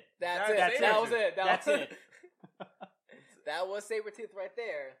That's it. That's That's it. it. That was it. That's it. That was Sabretooth right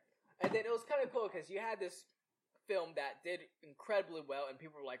there. And then it was kind of cool because you had this film that did incredibly well, and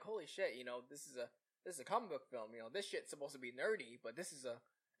people were like, "Holy shit! This is a comic book film. This shit's supposed to be nerdy, but this is a."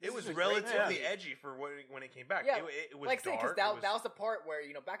 It was a great relatively movie." edgy for when it came back. Yeah, it was like I said, because dark. that was the part where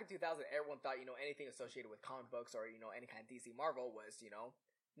back in 2000, everyone thought anything associated with comic books or any kind of DC Marvel was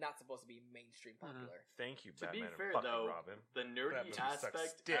not supposed to be mainstream popular. Thank you, To Batman be and fair, fucking though, Robin. the nerdy Batman sucks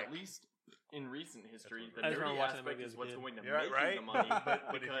aspect, dick. at least in recent history, the I just remember nerdy watching the aspect movie is as a what's kid. going to Yeah, make right? you the money.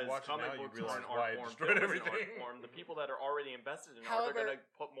 But if you because watch it comic now, you books realize are an why art it form, destroyed film is an everything. art form. The people that are already invested in art However- are going to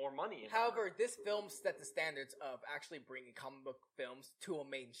put more money in However, this film set the standards of actually bringing comic book films to a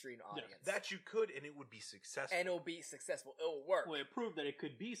mainstream audience. That you could, and it would be successful. And it'll be successful. It'll work. Well, it proved that it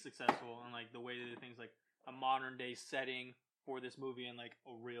could be successful, and the way they did things, a modern day setting for this movie in a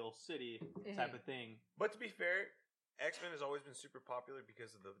real city type of thing. But to be fair, X-Men has always been super popular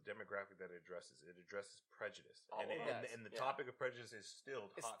because of the demographic that it addresses. It addresses prejudice, All and, of and, it. and the Yeah. topic of prejudice is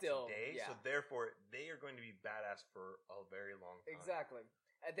still It's hot still- today. yeah. So therefore, they are going to be badass for a very long time. Exactly.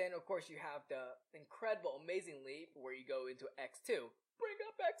 And then, of course, you have the incredible, amazing leap where you go into X2. Bring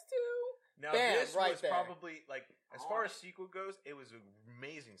up X2! Now Bam, this right was there. probably as far as sequel goes, it was an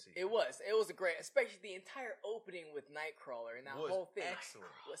amazing sequel. It was a great, especially the entire opening with Nightcrawler and that Was whole thing excellent.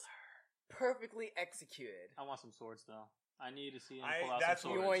 was perfectly executed. I want some swords though. I need to see him I- pull out that's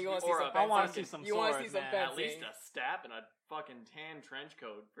some what swords. You want to see Or some a- I want to fencing? see some You swords, want to see some man. fencing? At least a staff and a fucking tan trench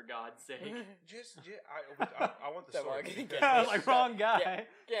coat, for God's sake. I want the That sword. one. because- I was like, wrong guy.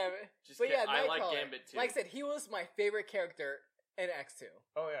 Yeah, Just but yeah, I like Nightcrawler. Gambit too. Like I said, he was my favorite character in X2.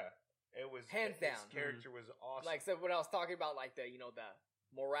 Oh yeah, it was Hands his down. character was awesome. Like I said, when I was talking about like the the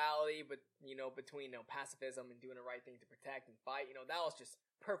morality, but between pacifism and doing the right thing to protect and fight, that was just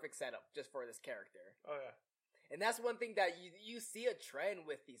perfect setup just for this character. oh yeah, And that's one thing that you see a trend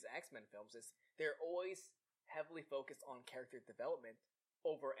with these X-Men films is they're always heavily focused on character development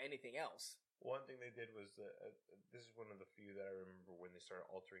over anything else. one thing they did was this is one of the few that I remember when they started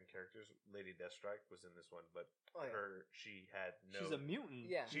altering characters. Lady Deathstrike was in this one, but Oh yeah. she had no. She's a mutant.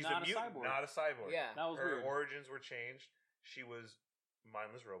 Yeah. She's not a mutant, cyborg. not a cyborg. Yeah. That was Her weird. origins were changed. She was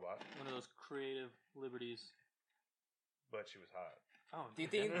mindless robot, One of those creative liberties. but she was hot. Oh, Do you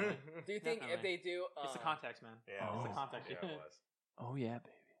think? definitely. Do you think if Definitely. they do? It's the context, man. Yeah, Oh. it was. It's the context. Yeah, it was. Oh yeah,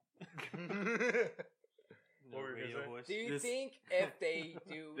 baby. No What were you radio gonna say? voice. Do you This- think if they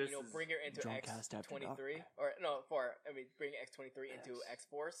do, This is bring her into DrunkCast after X-23 dark. or no, bring X-23 into Yes.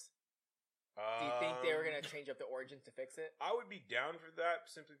 X-Force? Do you think they were gonna change up the origins to fix it? I would be down for that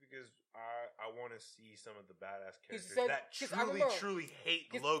simply because I want to see some of the badass characters said- that 'cause I remember- hate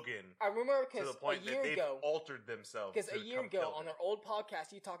 'cause Logan I remember to the because a point that year they've ago, altered themselves. because to a year come ago kill on her. our old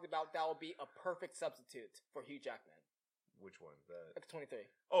podcast, you talked about that would be a perfect substitute for Hugh Jackman. Which one? The X-23.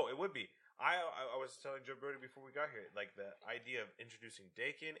 Oh, it would be. I was telling Joe Brody before we got here, like the idea of introducing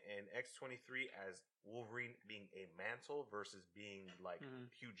Dakin and X-23 as Wolverine being a mantle versus being like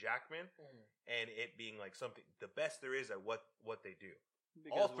Mhm. Hugh Jackman, and it being like something the best there is at what they do.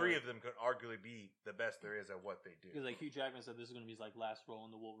 Because All three what- of them could arguably be the best there is at what they do. Because like Hugh Jackman said, this is going to be his like last role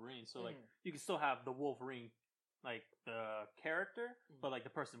in the Wolverine. So like Mhm. you can still have the Wolverine, like the character, Mhm. but like the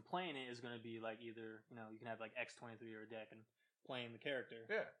person playing it is going to be like either you can have like X-23 or Dakin playing the character.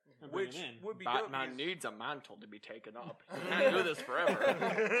 Yeah, And bring which him in. would be dope Batman because- needs a mantle to be taken up. He can't do this forever.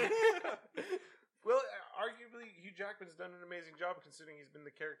 Well, arguably, Hugh Jackman's done an amazing job considering he's been the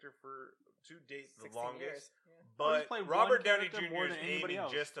character for to date the 16 longest. years. Yeah. Oh, he's But played Robert one Downey character Jr. more is than anybody aiming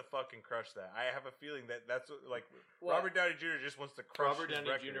else. just to fucking crush that. I have a feeling that's what, like What? Robert Downey Jr. just wants to crush Robert his Downey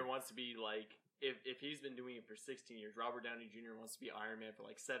record. Jr. wants to be like, if he's been doing it for 16 years, Robert Downey Jr. wants to be Iron Man for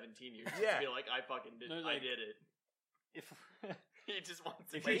like 17 years. Just Yeah. to be like, I fucking did, There's I like- did it. If He just wants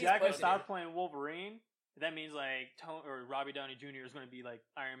to. if But Hugh he's Jackman pushing stopped it. playing Wolverine, that means like Robbie Downey Jr. is going to be like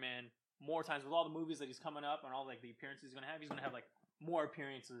Iron Man more times with all the movies that he's coming up and all like the appearances he's going to have. He's going to have like more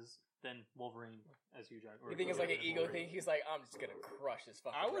appearances than Wolverine as Hugh Jackman. You think it's like an ego thing? He's like, I'm just gonna crush this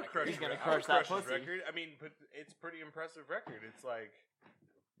fucking. I would record. crush. He's gonna I would crush that his pussy. record. I mean, but it's pretty impressive record. It's like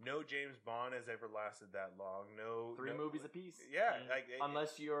no James Bond has ever lasted that long. No 3 movies apiece. Yeah, Mhm. like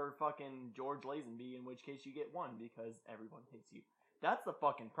Unless you're fucking George Lazenby, in which case you get 1 because everyone hates you. That's the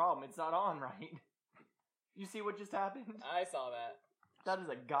fucking problem. It's not on right. You see what just happened? I saw that. That is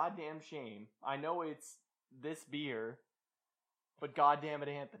a goddamn shame. I know it's this beer, but goddamn it,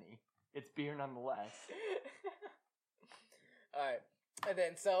 Anthony, it's beer nonetheless. Alright. And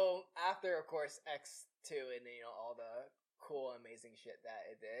then, so, after, of course, X2 and, all the cool, amazing shit that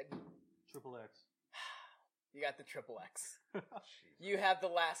it did, Triple X. you got the Triple X. Jeez. You have the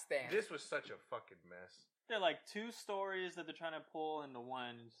Last Stand. This was such a fucking mess. They're like 2 stories that they're trying to pull into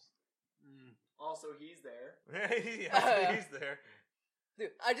one. Also, he's there. Yeah, he's there. Dude,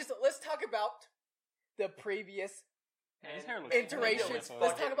 let's talk about the previous And his hair looks iterations. good.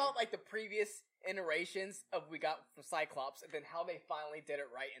 Let's talk about, like, the previous iterations of we got from Cyclops, and then how they finally did it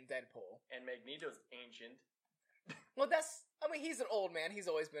right in Deadpool. And Magneto's ancient. Well, he's an old man. He's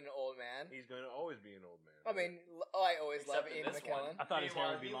always been an old man. He's going to always be an old man. I mean, I always love Except in Ian this McKellen. one. I thought his hair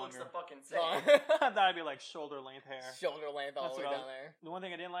Meanwhile, would be he looks longer. the fucking same. Long. I thought it'd be like shoulder length hair. Shoulder length all That's the way what I down was- there. The one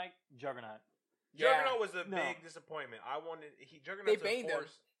thing I didn't like, Juggernaut. Juggernaut was a No. big disappointment. I wanted Juggernaut's They baned a him.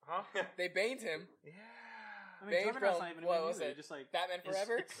 force. Huh? They banged him. Yeah. I mean, Bane Juggernaut's from- not even what in the was movie. it? Just like Batman it's-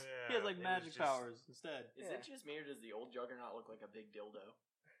 Forever? he has Yeah, like it magic was just- powers instead. Is Yeah. it just me or does the old Juggernaut look like a big dildo?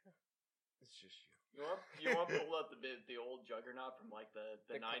 It's just you. You want to pull up the old Juggernaut from like the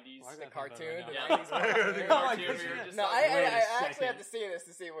The 90s? Well, I The gotta think about cartoon, it the right Yeah, '90s The cartoon. cartoon we were just No, talking I Wait a actually second. have to see this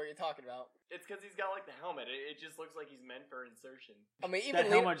to see what you're talking about. It's because he's got like the helmet. It just looks like he's meant for insertion. I mean, That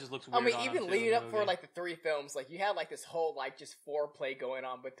even helmet just looks weird. on him, even too, leading in up the for movie. like the 3 films, like you had like this whole like just foreplay going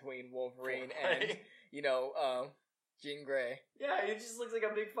on between Wolverine and Jean Grey. Yeah, it just looks like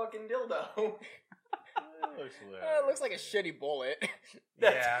a big fucking dildo. It looks hilarious. It looks like a shitty bullet.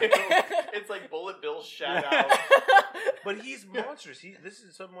 Yeah. It's like Bullet Bill shat out. But he's monstrous. This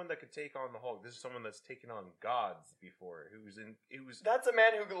is someone that could take on the Hulk. This is someone that's taken on gods before. That's a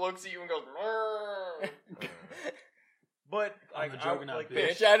man who looks at you and goes, "Rrrr." But I'm the Juggernaut,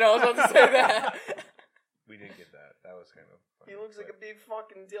 Bitch, I know I was about to say that. we didn't get that. That was kind of funny, He looks like a big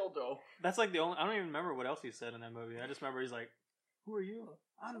fucking dildo. That's like the only. I don't even remember what else he said in that movie. I just remember he's like, "Who are you?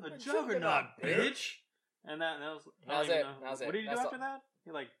 I'm the Juggernaut, bitch." And that was. That was it. That was it. What did he do That's after that?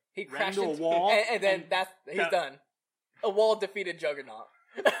 He ran crashed into a into wall, and then he's done. A wall defeated Juggernaut.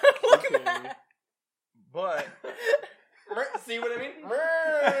 Look Okay. at that. But See what I mean?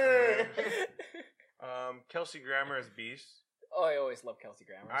 Kelsey Grammer as Beast. Oh, I always love Kelsey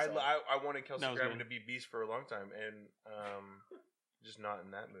Grammer. I So. wanted Kelsey That was Grammer good. to be Beast for a long time, and just not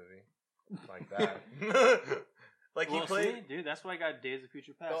in that movie like that. Like he Well, played. see, dude, that's why I got Days of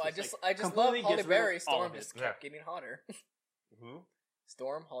Future Past. Oh, It's I just love completely Holly gets rid of Berry. all Storm of it. just kept getting hotter. Who?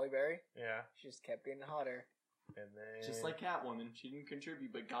 Storm, Holly Berry, Yeah, she just kept getting hotter. and then Just like Catwoman, she didn't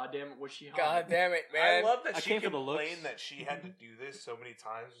contribute, but goddamn it, was she hot? God damn it, I man! love that I she came for the looks. complained that she had to do this so many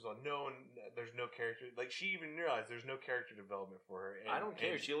times. It was like, no, there's no character. Like she even realized there's no character development for her. And, I don't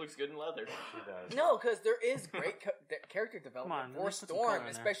care. and She looks good in leather. she does. No, because there is great character development on, for let's put some color Storm,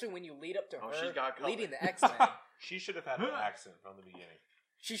 in there. especially when you lead up to Oh, her she's got color. leading the X-Men. She should have had an accent from the beginning.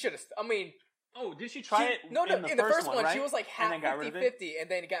 She should have. I mean, Oh, did she try it? No, in the first one, right? she was like And half then got rid of 50-50, and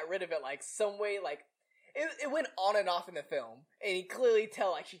then got rid of it like some way. Like it went on and off in the film, and you clearly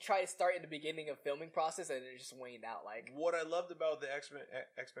tell like she tried to start in the beginning of filming process, and it just waned out. Like What I loved about the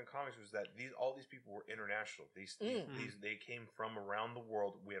X-Men comics was that all these people were international. They came from around the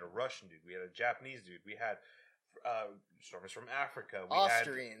world. We had a Russian dude, we had a Japanese dude, we had Stormers from Africa, we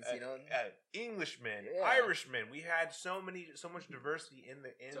Austrians, had, you know, Englishmen, Yeah. Irishmen. We had so much diversity in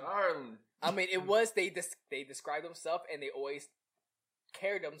the. Darn. I mean, it was they described themselves, and they always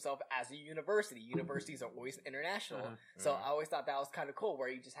carried themselves as a university. Universities are always international, so I always thought that was kind of cool, where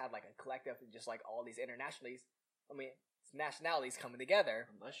you just had like a collective and just like all these internationalities. I mean, it's nationalities coming together.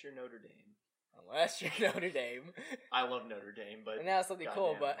 Unless you're Notre Dame. Unless you're Notre Dame, I love Notre Dame, but and that's something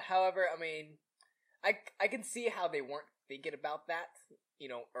cool. goddamn. But however, I mean, I can see how they weren't thinking about that, you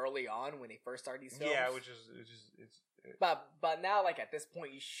know, early on when they first started these films. Yeah, it's But now, like at this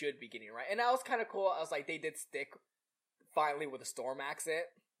point, you should be getting it right, and that was kind of cool. I was like, they did stick finally with a Storm accent.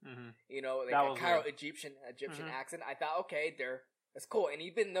 Mm-hmm. You know, like That a was Cairo good. Egyptian Mhm. accent. I thought, okay, that's cool. And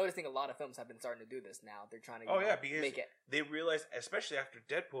you've been noticing a lot of films have been starting to do this now. They're trying to because make it. they realize, especially after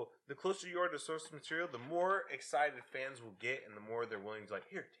Deadpool, the closer you are to source material, the more excited fans will get, and the more they're willing to like,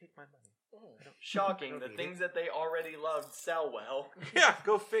 here, take my money. Shocking. I The don't things that they already loved sell well. Yeah,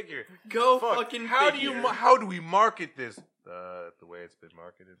 go figure. Go Fuck, fucking how figure. how do we market this? The way it's been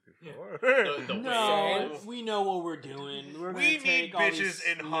marketed before. The No, Fans. we know what we're doing. We're We gonna need take all bitches these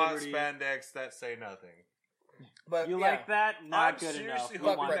in hot liberties. spandex that say nothing. But You yeah. like that? I'm Not good enough. seriously We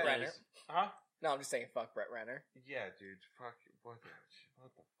Fuck want Brett this. Ratner. Huh? No, I'm just saying, fuck Brett Ratner. Yeah, dude. Fuck. What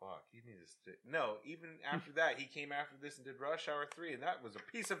the fuck? You need to stick. No, even after that, he came after this and did Rush Hour 3, and that was a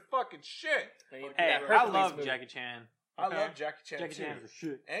piece of fucking shit. I mean, Hey, that I Hercules love movie. Jackie Chan. I Okay? love Jackie Chan Jackie too. Chan's a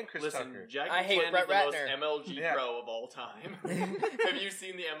shit. And Chris Listen, Tucker. Jackie I hate Chan Brett is the Ratner. most MLG Yeah. pro of all time. Have you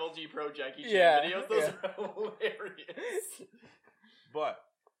seen the MLG Pro Jackie Chan Yeah, videos? Those are hilarious. But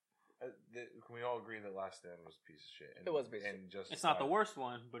can we all agree that Last Stand was a piece of shit? And, It was a piece of and justified. It's not the worst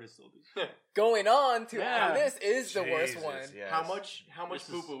one, but it's still decent. Going on to Yeah. this is the worst Jesus, one. yes. How much This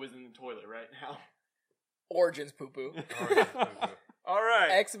poo is- poo was in the toilet right now? Origins poo poo. All right.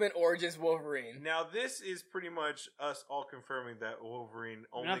 X-Men Origins Wolverine. Now this is pretty much us all confirming that Wolverine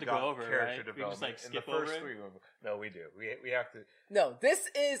don't only have to got go over it, character right? We development just, like, in the skip over first it? 3 movies. No, we do. We have to. No, this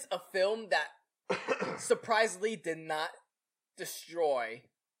is a film that surprisingly did not destroy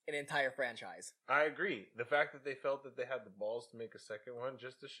an entire franchise. I agree. The fact that they felt that they had the balls to make a second one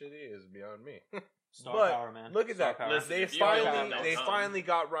just as shitty is beyond me. Star But power, man. look at Star that. power. Listen, They if you don't finally know, they don't. finally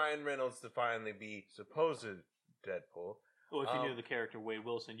got Ryan Reynolds to finally be supposed Deadpool. Well, if you knew the character Wade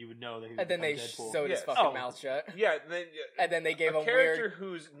Wilson, you would know that he was And then they Deadpool. sewed his Yes. fucking Oh. mouth shut. Yeah, then And then they gave a him character weird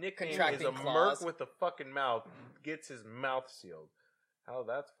whose nickname is contracting a claws. merc with a fucking mouth gets his mouth sealed. How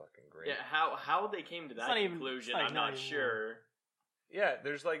that's fucking great. Yeah, how they came to that not even- conclusion, it's like I'm not not even- sure. Yeah,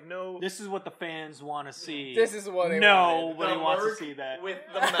 there's like no. This is what the fans want to see. This is what they Nobody wanted. The wants to merc see that. with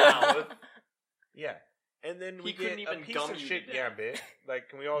the mouth. Yeah. And then He we couldn't get a even piece gum of you shit to death. Gambit. Like,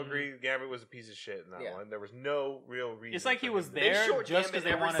 can we all Mhm. agree Gambit was a piece of shit in that Yeah. one? There was no real reason. It's like he for was him to They there short just Gambit because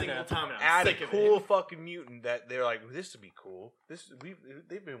they every wanted single to time, and I'm add a sick of cool it. fucking mutant that they're like, this would be cool.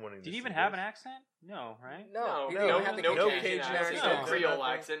 They've been wanting. Did he to even see have this. an accent? No, right? No, he no, didn't have the no Cajun Cajun accent. accent. no No. Creole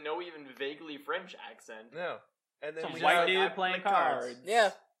nothing. accent, no even vaguely French accent. No. And then Some we white got- dude playing cards.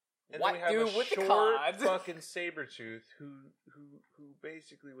 Yeah. And White then we have dude a with the short cards. fucking Sabretooth who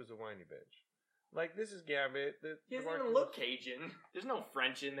basically was a whiny bitch. Like, this is Gambit. He doesn't even look Cajun. There's no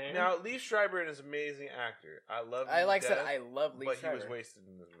French in there. Now, Lee Schreiber is an amazing actor. I love him. I like to said death, I love Lee but Schreiber. he was wasted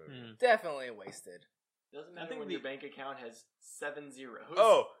in this movie. Definitely wasted. Doesn't matter when your bank account has 7 zeros.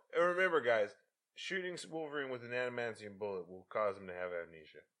 Oh, and remember, guys, shooting Wolverine with an adamantium bullet will cause him to have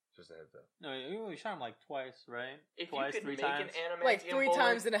amnesia. Just a heads up. No, you shot him like twice, right? If Twice, you could 3 make times. an adamantium Like 3 bullet,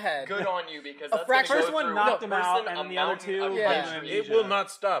 times in the head. good on you, because A that's fraction- gonna First go one through knocked a him out, person, and then the a other mountain, two a gave Yeah. him It amnesia. will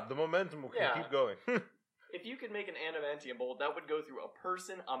not stop. The momentum will Yeah. keep going. If you could make an adamantium bullet, that would go through a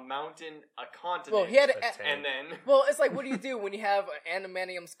person, a mountain, a continent. Well, he had A tank. and then Well, it's like, what do you do when you have an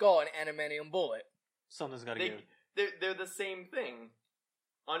adamantium skull and an adamantium bullet? Something's got to give. they're the same thing.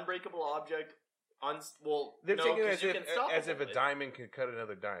 Unbreakable object. They're no, taking it 'cause you can stop as if a bullet. diamond could cut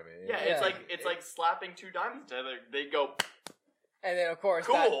another diamond. Yeah, Yeah. it's like slapping 2 diamonds together. They go And then, of course,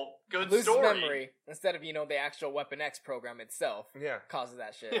 that cool, good loses story. memory instead of, the actual Weapon X program itself Yeah. causes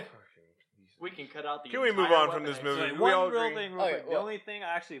that shit. Yeah. We can cut out the. Can we move entire on from Weapon this X. movie? So, we one all real agree. thing, real Okay, quick. The well- only thing I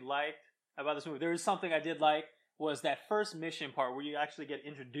actually liked about this movie, there is something I did like, was that first mission part where you actually get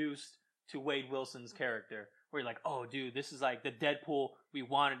introduced to Wade Wilson's character. Where you're like, oh, dude, this is like the Deadpool we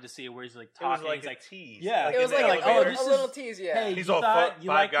wanted to see, where he's like It was talking. like he's a like, tease. yeah. It was in the like, oh, elevator. this a is- little tease, yeah. hey, He's you all thought five you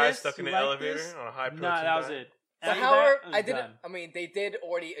like guys this? stuck in You the like elevator this? on a high protein No, that was diet. it. But After however, that, it was I didn't. done. I mean, they did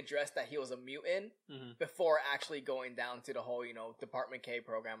already address that he was a mutant Mhm. before actually going down to the whole, Department K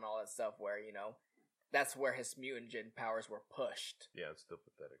program and all that stuff. Where that's where his mutagen powers were pushed. Yeah, it's still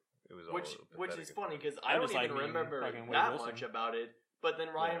pathetic. It was all Which pathetic is at funny times. because I I don't just like even me remember fucking Wade that Wilson. much about it. But then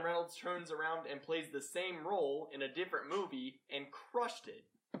Ryan Yeah. Reynolds turns around and plays the same role in a different movie and crushed it.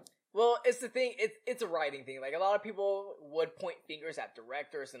 Well, it's the thing. It's a writing thing. Like, a lot of people would point fingers at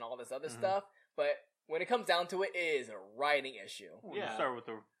directors and all this other Mhm. stuff, but when it comes down to it, it is a writing issue. We'll Yeah. just start with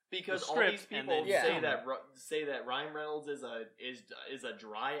the Because The all script these and people then Yeah. say that Ryan Reynolds is a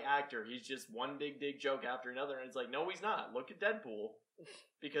dry actor. He's just one big dick joke after another, and it's like, no, he's not. Look at Deadpool.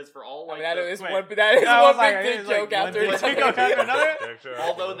 Because for all I like mean, that the- is wait. one. That is Yeah, I one was like, big it dick is like joke one after big another. dick joke after another? Director,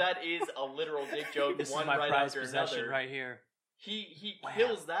 although that is a literal dick joke, this one is my right prized after possession another. right here. He Wow.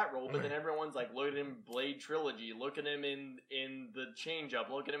 kills that role, but then everyone's like, look at him in Blade Trilogy, look at him in the Change Up,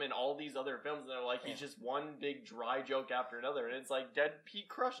 look at him in all these other films, and they're like, he's just one big dry joke after another, and it's like he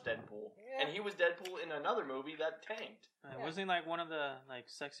crushed Deadpool, Yeah. and he was Deadpool in another movie that tanked. Wasn't he like one of the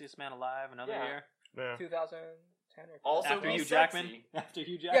sexiest man alive another Yeah. year? Yeah. 2010 or Also, After he's Hugh Jackman? sexy. After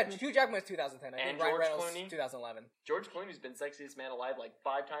Hugh yeah, Jackman? Hugh Jackman was 2010. I And think Ryan George Reynolds Clooney? 2011. George Clooney's been sexiest man alive like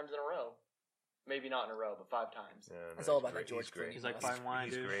 5 times in a row. Maybe not in a row, but 5 times. Yeah, no, It's all he's about great. that George He's great. Clooney. He's like He's fine wine,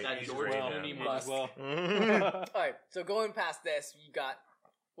 He's dude. great. That He's George great, Clooney man. must. Well. Alright, so going past this, you got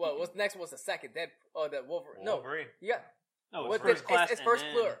what's next was the second the Wolverine. No, Wolverine. you got No, what's it's first class. it's and first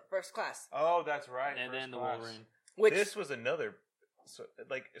then, floor, first class. Oh, that's right. And first then the class. Wolverine. Which This was another,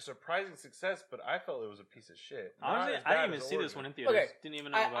 a surprising success, but I felt it was a piece of shit. Not Honestly, as I bad didn't even as see this Origin. one in theaters. Okay. Didn't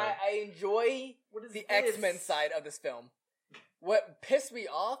even know about it. I enjoy What is the this? X-Men side of this film. What pissed me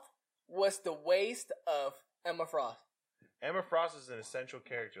off was the waste of Emma Frost Emma Frost is an essential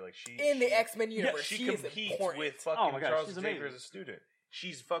character. Like she in the X-Men universe. she she is competes important. with fucking Oh my gosh, Charles she's Xavier amazing. as a student.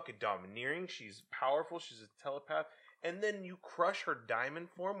 She's fucking domineering. She's powerful. She's a telepath. And then you crush her diamond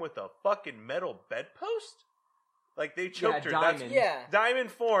form with a fucking metal bedpost? Like they choked her. diamond. That's Yeah.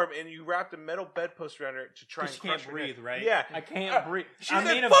 diamond form, and you wrapped a metal bedpost around her to try and She crush can't her breathe, neck. right? Yeah. I can't breathe. She's I'm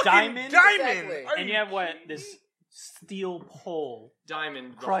a made of fucking diamonds. diamond. Exactly. Are And you have what? kidding This me? steel pole.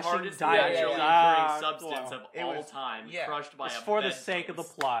 Diamond, the Crushing hardest diamond. naturally Ah, occurring substance wow. of It all was- time, yeah. crushed by It's a for the bedpost. sake of the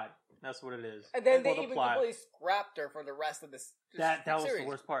plot. That's what it is. And then For they the even plot. completely scrapped her for the rest of this. That was series. the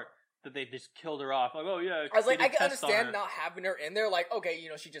worst part. That they just killed her off. Like, oh yeah. I was like, they I did can tests on understand her. not having her in there. Like, okay,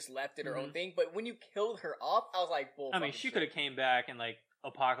 she just left, did her own thing. But when you killed her off, I was like, bull. I mean, fucking she shit. could have came back and like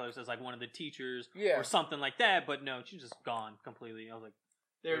Apocalypse as like one of the teachers Yeah. or something like that. But no, she's just gone completely. I was like,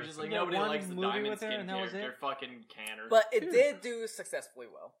 They were just like, You got nobody one likes the movie diamond with her skin and that was character. it? Fucking canner. But it Dude. did do successfully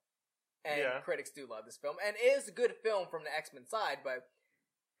well, and Yeah. critics do love this film, and it is a good film from the X-Men side. But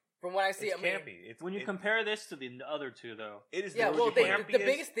from what I see, It's I mean, campy. It's, when you compare this to the other two, though, it is yeah. the Well, campiest. the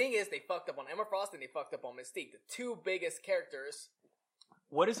biggest thing is they fucked up on Emma Frost and they fucked up on Mystique, the two biggest characters.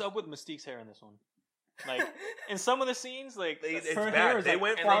 what is up with Mystique's hair in this one? Like in some of the scenes, like It's her bad. hair is They like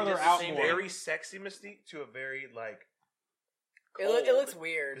went and they farther did the out same more. very sexy Mystique to a very like. It cold. looks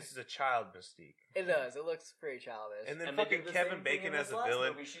weird. This is a child Mystique. It does. It looks pretty childish. And then And they fucking did the Kevin same thing Bacon in as this a last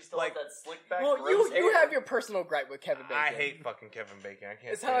villain. movie. She still Like, had that slick back. well, gross you hair. have your personal gripe with Kevin Bacon. I hate fucking Kevin Bacon. I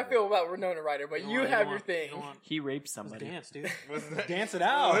can't. It's how I stand feel about Winona Ryder, but you have your thing. He raped dance, dude. it. Dance it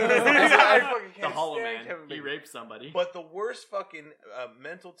out. I fucking The can't Hollow stand Man. Kevin He Bacon. raped somebody. But the worst fucking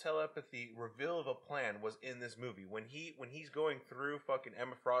mental telepathy reveal of a plan was in this movie. When he's going through fucking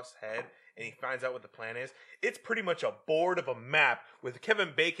Emma Frost's head and he finds out what the plan is, it's pretty much a board of a map with Kevin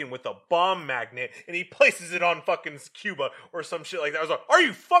Bacon with a bomb magnet, and he places it on fucking Cuba or some shit like that. I was like, are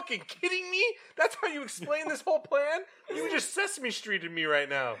you fucking kidding me? That's how you explain this whole plan? You just Sesame Streeted me right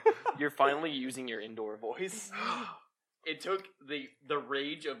now. You're finally using your indoor voice. It took the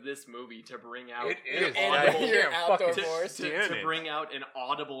rage of this movie to bring out It is. And I your can't outdoor fucking voice. stand to it. bring out an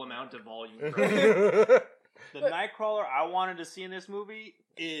audible amount of volume. The Nightcrawler I wanted to see in this movie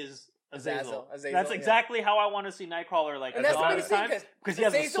is Azazel. Azazel, That's yeah. exactly how I want to see Nightcrawler. Like, And that's a the lot funny of thing, times because he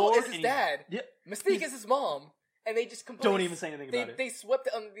has a Azazel sword is his and dad. Yep. Mystique is his mom. And they just completely... Don't even say anything about it. They swept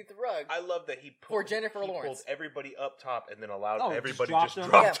it underneath the rug. I love that he For Jennifer pulled Lawrence. everybody up top and then allowed Oh, everybody just just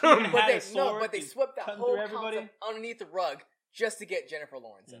dropped dropped them. him. but had they a sword, but they he's swept that cutting whole through everybody. concept underneath the rug just to get Jennifer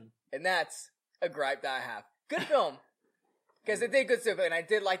Lawrence in. Mm. And that's a gripe that I have. Good film. Because it did good stuff, and I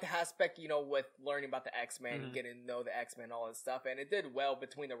did like the aspect, with learning about the X-Men and getting to know the X-Men and all that stuff, and it did well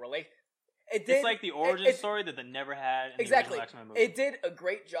between the relation. It's like the origin story that they never had in exactly. the original X-Men movie. It did a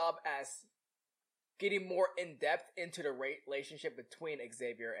great job as getting more in-depth into the relationship between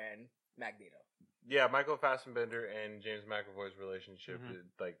Xavier and Magneto. Yeah, Michael Fassbender and James McAvoy's relationship,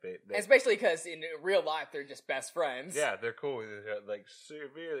 like they Especially because in real life, they're just best friends. yeah, they're cool with each other, like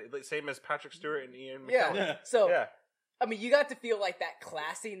severely, like same as Patrick Stewart and Ian Yeah. McKellen. Yeah. So, Yeah. I mean, you got to feel like that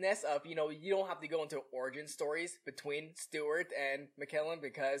classiness of, you don't have to go into origin stories between Stewart and McKellen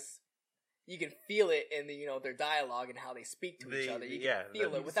because you can feel it in the, their dialogue and how they speak to each other. You can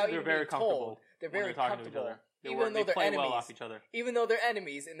feel it without they're even very being comfortable told. They're when very talking to each comfortable. other. Even though They they're play enemies. well off each other. Even though they're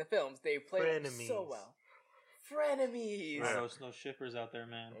enemies in the films, they play them Frenemies. so well. Frenemies. Yeah. Those shippers out there,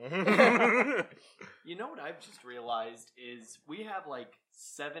 man. You know what I've just realized is we have like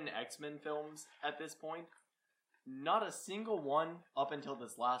 7 X-Men films at this point. Not a single one up until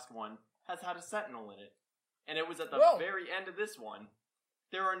this last one has had a Sentinel in it. And it was at the Whoa. very end of this one.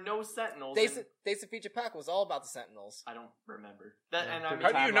 There are no Sentinels. Days of Future Pack was all about the Sentinels. I don't remember. That, Yeah, and I mean,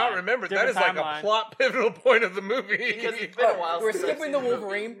 different How do you not timeline. remember? That Different is like timeline. a plot pivotal point of the movie. Because it's been a while We're since I've skipping seen the the movie.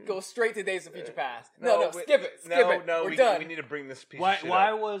 Wolverine. Go straight to Days of Future Past. No, we- skip it. Skip it. No, We're done. we need to bring this piece Why of shit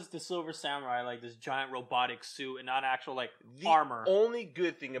why up. was the Silver Samurai like this giant robotic suit and not actual like The armor? only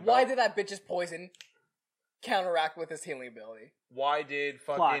good thing about Why did that bitch's poison counteract with his healing ability? why did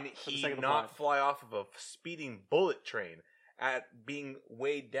Plot, fucking for the he sake of the not plot. fly off of a speeding bullet train at being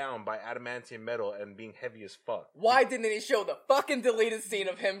weighed down by adamantium metal and being heavy as fuck? Why didn't he show the fucking deleted scene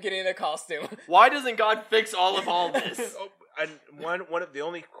of him getting in a costume? why doesn't God fix all this? Oh, and one of the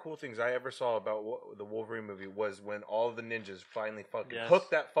only cool things I ever saw about the Wolverine movie was when all of the ninjas finally fucking Yes. hook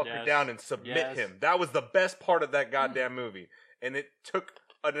that fucker Yes. down and submit Yes. him. That was the best part of that goddamn movie, and it took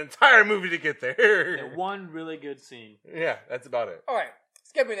an entire movie to get there. Yeah, one really good scene. Yeah, that's about it. Alright,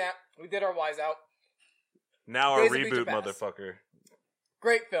 skipping that. We did our wise out. Now our Days of Future reboot, Past. motherfucker.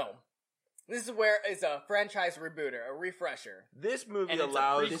 Great film. This is where it's a franchise rebooter, a refresher. This movie And it's a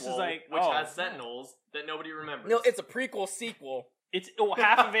allows. prequel, This is like- which oh. has Sentinels that nobody remembers. No, it's a prequel sequel.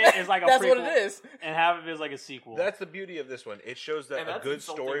 Half of it is like a That's prequel, what it is. and half of it is like a sequel. That's the beauty of this one. It shows that And a that's good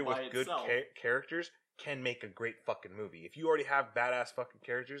insulting story by with good itself. characters can make a great fucking movie. If you already have badass fucking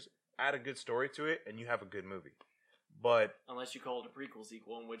characters, add a good story to it, and you have a good movie. But Unless you call it a prequel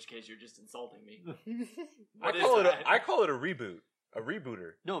sequel, in which case you're just insulting me. I What is call that? I call it a reboot, a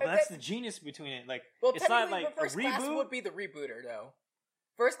rebooter. no, but that's the genius between it. Like, Well, it's not technically, like the a first class reboot, would be the rebooter, though.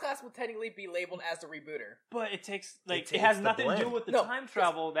 First class would technically be labeled as the rebooter. but it takes like It it has takes the nothing to do blend. with the No, time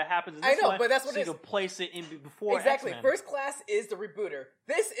travel that happens. In I this know, one, but that's what so it you is. can place it in before Exactly. X-Men. First class is the rebooter.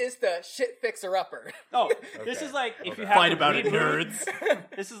 This is the shit fixer upper. Oh, this Okay. is like if Okay. you have Fight to about it, reboot-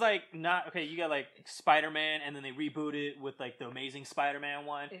 nerds. This is like not okay. You got like Spider-Man, and then they reboot it with like the Amazing Spider-Man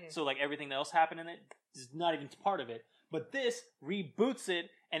one. Mhm. So like everything else happened in it is not even part of it. But this reboots it,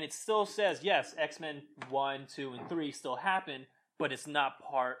 and it still says yes, X-Men 1, 2, and 3 still happen, but it's not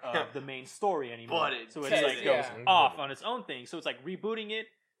part of the main story anymore. But it so it's says like it, goes yeah. off on its own thing. So it's like rebooting it,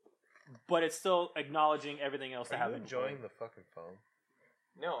 but it's still acknowledging everything else that Are you happened. before. enjoying the fucking phone?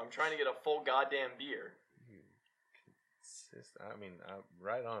 No, I'm trying to get a full goddamn beer. I mean,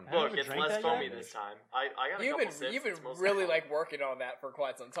 right on. I haven't Look, even it's drank less that foamy yet. this time. I got a You've couple been sips. you've been it's mostly really fine. like working on that for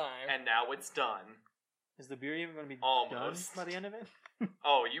quite some time. And now it's done. Is the beer even going to be Almost. done by the end of it?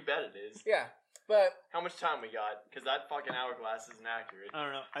 Oh, you bet it is. Yeah, But How much time we got? Because that fucking hourglass isn't accurate. I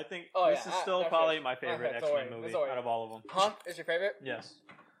don't know. I think Oh, this yeah, is still okay. probably my favorite Okay, X-Men don't worry, movie don't worry. out of all of them. huh? Is your favorite? Yes.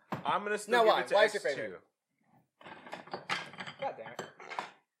 I'm gonna still No, give why? it to Why is X2. your favorite? God damn it.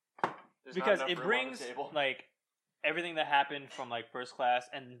 There's not Because enough it room on brings the table. like everything that happened from like First Class,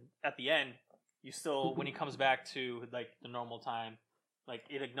 and at the end, you still when he comes back to like the normal time, like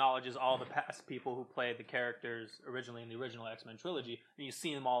it acknowledges all the past people who played the characters originally in the original X-Men trilogy, and you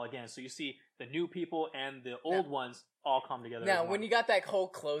see them all again. So you see the new people and the old ones all come together. Now, as when one. you got that whole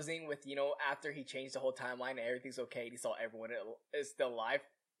closing with, after he changed the whole timeline and everything's okay, and he saw everyone is still alive,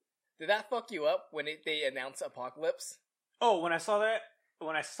 did that fuck you up when they announced Apocalypse? when I saw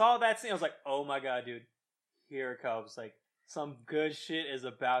that scene, I was like, oh my god, dude, here it comes. Like some good shit is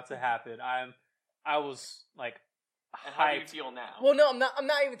about to happen. I was like And how do you hyped. feel now? Well, no, I'm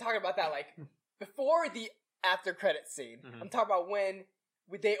not even talking about that. Like, before the after credit scene, Mhm. I'm talking about when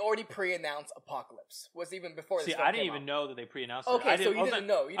they already pre-announced Apocalypse. Was even before this See, film I didn't came even out. know that they pre-announced it. Okay, I so you I was didn't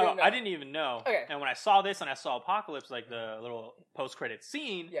like- know. You didn't know. I didn't even know. Okay. And when I saw this and I saw Apocalypse, like the little post-credit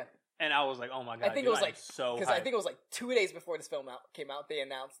scene, Yeah. and I was like, oh my god, I think dude, it was I'm like so because I think it was like 2 days before this film came out. They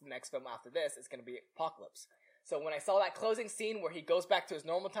announced the next film after this is going to be Apocalypse. So when I saw that closing scene where he goes back to his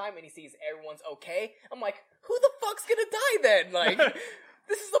normal time and he sees everyone's okay, I'm like, who the fuck's gonna die then? Like,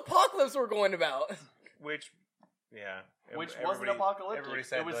 this is Apocalypse we're going about. Which, yeah. Which Everybody- wasn't apocalyptic. Everybody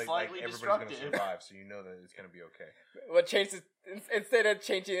said It was like slightly everybody's going to destructive. survive, so you know that it's going to be okay. What changes instead of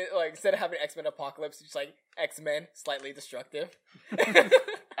changing it, like instead of having X-Men Apocalypse, it's just like X-Men slightly destructive.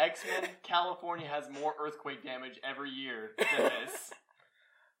 X-Men California has more earthquake damage every year than this.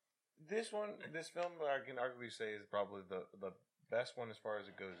 This film, I can arguably say is probably the best one as far as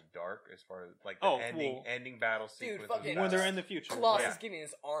it goes dark, as far as like the ending battle sequence. fucking- when they're in the future. Colossus Yeah. getting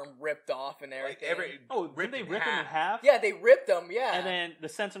his arm ripped off and like everything. Did they rip him in half? Yeah, they ripped him. Yeah, And then the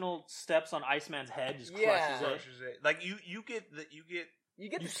Sentinel steps on Iceman's head, just Yeah. crushes it. crushes it. Like you get you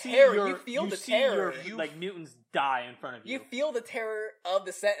get You the see terror. your, You feel the see terror. your like mutants die in front of you. You feel the terror of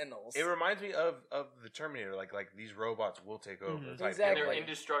the Sentinels. It reminds me of the Terminator. Like these robots will take over. Mhm. type Exactly. thing. They're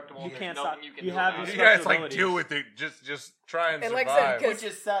indestructible. You There's can't nothing stop- You can you do have about these it. You guys special like abilities. deal with it. Just try and And survive. like I said, 'cause- Which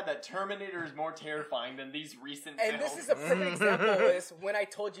is sad that Terminator is more terrifying than these recent And films. this is a perfect example is when I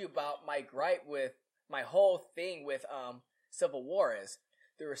told you about my gripe with my whole thing with Civil War is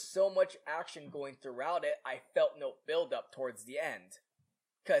there was so much action going throughout it, I felt no build up towards the end.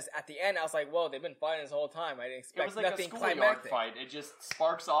 Because at the end I was like, well, they've been fighting this whole time. I didn't It expect was like a nothing schoolyard climactic. fight. It just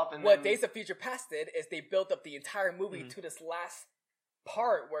sparks off and What then... Days of Future Past did is they built up the entire movie to this last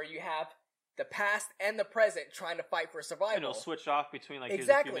part where you have the past and the present trying to fight for survival. And it'll switch off between like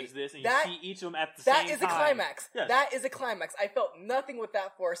Exactly. here's a few minutes this, and That- you see each of them at the That same is time. a climax. Yes. That is a climax. I felt nothing with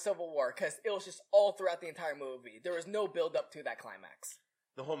that for Civil War because it was just all throughout the entire movie. There was no build up to that climax.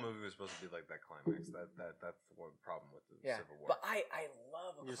 The whole movie was supposed to be like that climax. That's the one problem with the Yeah, Civil War. but I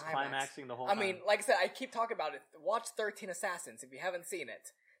love a You're just climax. climaxing the whole I time. mean, like I said, I keep talking about it. Watch 13 Assassins if you haven't seen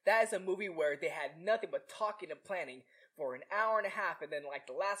it. That is a movie where they had nothing but talking and planning for an hour and a half, and then like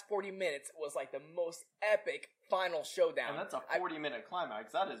the last 40 minutes was like the most epic final showdown. And that's a 40-minute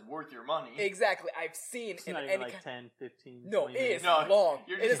climax. That is worth your money. Exactly, I've seen it's in not any even like kind. 10, 15, No, 20 it minutes. is No, long.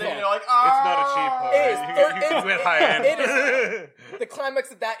 You're It just is sitting long. there like, it's not a cheap part. It is You went high end. it is- The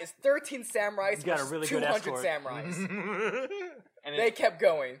climax of that is 13 samurais You got a versus really good 200 escort. samurais. And They it's, kept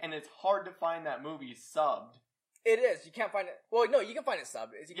going. and it's hard to find that movie subbed. It is. You can't find it. Well, no, you can find it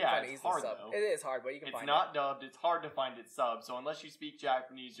subbed. You can Yeah, find it it's easily hard, subbed. though. It is hard, but you can It's find not dubbed. It's hard to find it subbed. So unless you speak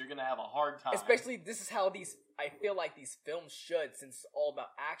Japanese, you're gonna have a hard time. it. Especially, this is how I feel like these films should, since it's all about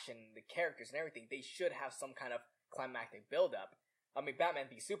action, the characters and everything, they should have some kind of climactic build-up. I mean, Batman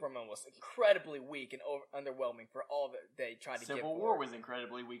v Superman was incredibly weak and underwhelming for all that they tried to give. Civil War was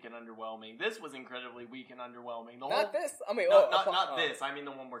incredibly weak and underwhelming. This was incredibly weak and underwhelming. The Not whole, this. I mean, not this. I mean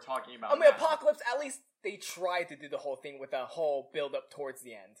the one we're talking about. I mean, now. Apocalypse. At least they tried to do the whole thing with a whole build-up towards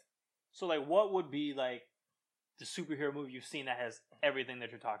the end. So, like, what would be like the superhero movie you've seen that has everything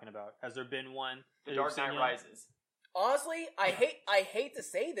that you're talking about? Has there been one? The that Dark you've seen Knight yet? Rises. Honestly, I hate to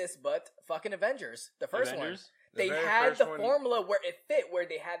say this, but fucking Avengers, the first Avengers? one. They very had first the one- formula where it fit, where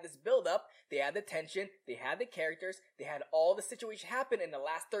they had this build up, they had the tension, they had the characters, they had all the situation happen in the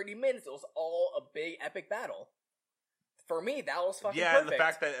last 30 minutes. It was all a big epic battle. For me, that was fucking Yeah, perfect. and the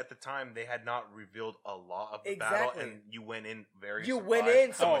fact that at the time they had not revealed a lot of the battle, Exactly. and you went in very you surprised went in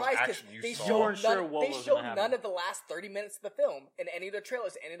at how much surprised action because you they saw. showed weren't sure none, what they was showed gonna none happen. of the last 30 minutes of the film in any of the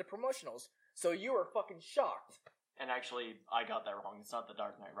trailers, any of the promotionals. So you were fucking shocked. And actually, I got that wrong. It's not The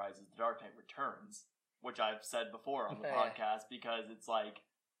Dark Knight Rises. The Dark Knight Returns, which I've said before on the Yeah. podcast, because it's like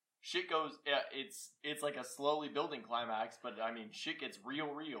shit goes. Yeah, it's like a slowly building climax, but I mean, shit gets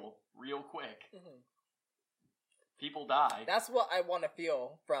real quick. Mhm. People die. That's what I want to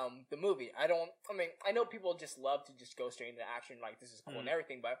feel from the movie. I mean, I know people just love to just go straight into action, like this is cool and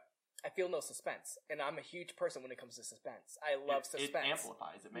everything, but I feel no suspense, and I'm a huge person when it comes to suspense. I love suspense. It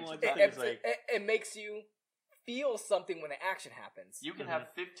amplifies. It makes Well, it like, better. It makes you feel something when the action happens. You can have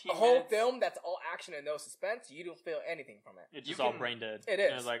 15 A whole minutes. film that's all action and no suspense, you don't feel anything from it. It's You just all can- brain dead. It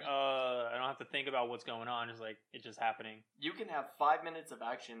And is. it's like, I don't have to think about what's going on. It's like, it's just happening. You can have 5 minutes of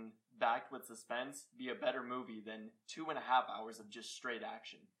action backed with suspense be a better movie than 2.5 hours of just straight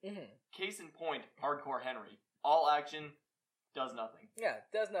action. Mm-hmm. Case in point, Hardcore Henry. All action does nothing. Yeah, it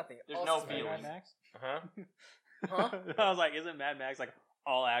does nothing. There's All no suspense. feeling. Mad Max? Huh? Huh? I was like, isn't Mad Max like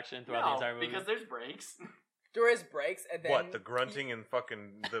all action throughout the entire movie? because there's breaks. There is breaks, and then What, the grunting and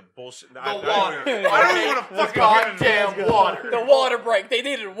fucking the bullshit? The I water. don't even want to fucking Goddamn water. the water break. They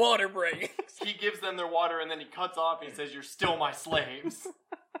needed water break. He gives them their water and then he cuts off and he says, "You're still my slaves.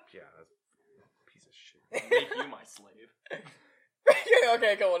 Yeah, that's a piece of shit. Make you my slave."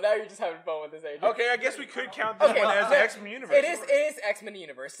 Okay, come on. Now you're just having fun with this, Adrian. Okay, I guess we could count this Okay, one as no, X-Men universe. It is X-Men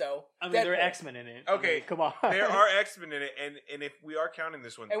universe. So I mean, there are Deadpool. X-Men in it. Okay, I mean, come on. There are X-Men in it, and if we are counting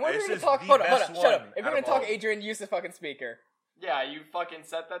this one, And when this we're gonna is talk, the hold on, best shut up. one If we're out gonna of talk, all. Adrian, use the fucking speaker. Yeah, you fucking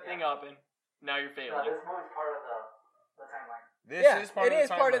set that thing up and now you're failing. movie's part of the timeline. This Yeah, is part it of the is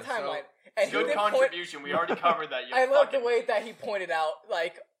part of the so- timeline. And he Good did point. contribution. We already covered that. You I love the fucking- way that he pointed out,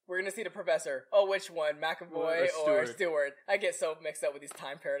 like, we're gonna see the professor. Oh, which one, McAvoy or Stewart. Stewart? I get so mixed up with these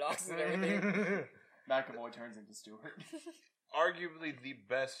time paradoxes and everything. McAvoy turns into Stewart. Arguably the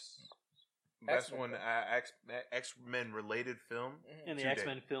best X-Men one film. X-Men related film in the to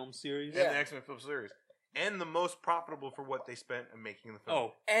X-Men date. film series. Yeah. in the X-Men film series, and the most profitable for what they spent in making the film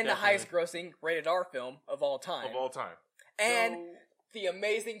Oh, And the definitely. highest grossing rated R film of all time. of all time. And So- the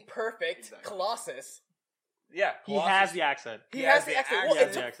amazing, perfect Exactly. Colossus. Yeah, He has the accent. He He has has the the accent. accent. Well, it He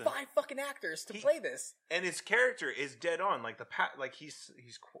has the took accent. 5 fucking actors to He- play this. and his character is dead on. Like like he's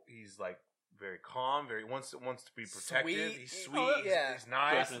like very calm, very wants to be protective. Sweet. He's Oh, sweet. yeah. He's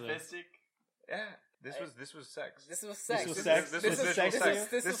nice. Definitely. Pacifistic. Yeah, this was sex. This was sex. was sex? This This was is visual this sex. is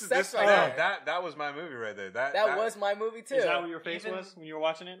this was is sex right no, there. that was my movie right there. That was my movie too. Is that what your face Even- was when you were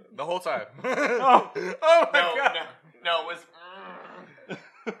watching it? the whole time. Oh. oh my No, god! no, it was.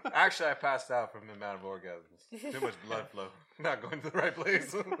 Actually, I passed out from the amount of orgasms. Too much blood flow. Not going to the right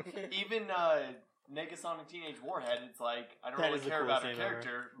place. Even Negasonic Teenage Warhead, it's like, I don't That really is the care coolest about her name ever.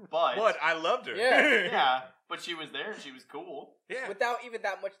 character, but. But I loved her. Yeah. Yeah, but she was there and she was cool. yeah. Without even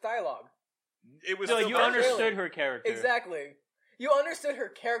that much dialogue. It was So still you perfect. understood her character. Exactly. You understood her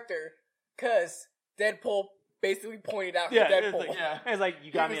character because Deadpool basically pointed out Yeah, her it's Deadpool. like, Yeah. it's like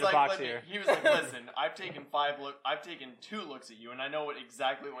you got me in a box here. He was like, listen, I've taken 2 looks at you, and I know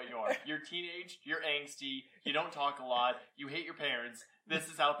exactly what you are. You're teenage, you're angsty, you don't talk a lot, you hate your parents. This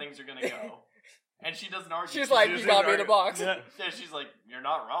is how things are gonna go. And she doesn't argue. She's like, She you just got me in a argue. box. Yeah. yeah, she's like, you're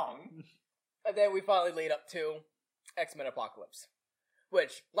not wrong. And then we finally lead up to X-Men Apocalypse.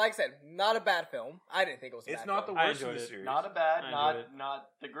 Which, like I said, not a bad film. I didn't think it was a It's bad not the film. I worst in enjoyed the it. series. Not a bad, I enjoyed not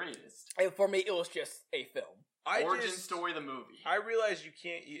the greatest. And for me, it was just a film. Origin story, the movie. I realized you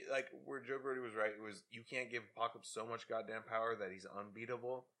can't like where Joe Brody was right. It was you can't give Apocalypse so much goddamn power that he's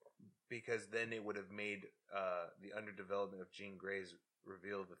unbeatable, because then it would have made the underdevelopment of Jean Grey's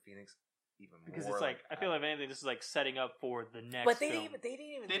reveal of the Phoenix even Because more. it's like, I feel like if anything, this is like setting up for the next But they film. didn't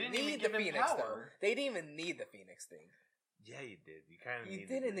even They didn't need even the give him Phoenix, power. though. They didn't even need the Phoenix thing. yeah, you did. You kind of You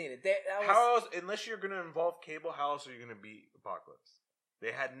didn't need it. That was, How else? Unless you're gonna involve Cable, how else are you gonna beat Apocalypse?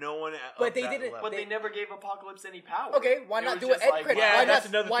 They had no one. But they didn't- Level. But they never gave Apocalypse any power. Okay, why It not was do an just end like, credit? Yeah, Why that's not-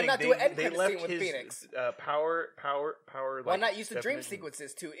 another why thing. not do an end they credit left scene with his, Phoenix? Power. Why like, not use the dream definition.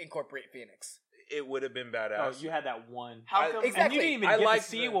 sequences to incorporate Phoenix? It would have been Oh, badass. you had that one. How come? Exactly. And you didn't even I get like to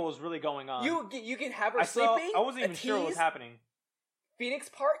see the- what was really going on. You can have her I saw. sleeping. I wasn't a even sure what was tease, happening. Phoenix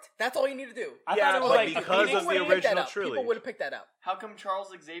part. That's all you need to do. I Yeah, thought it was but like because Phoenix of the would've- original trilogy. People would have picked that up. How come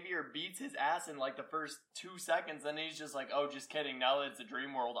Charles Xavier beats his ass in like the first 2 seconds, and he's just like, "Oh, just kidding. Now that it's a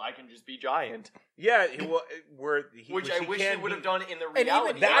dream world, I can just be giant." Yeah, Which I wish he would have done in the even-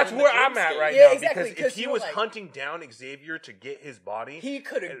 reality. That's not in the where I'm at dreamscape. right Yeah, now. exactly, Because 'cause if he you're was like- hunting down Xavier to get his body, He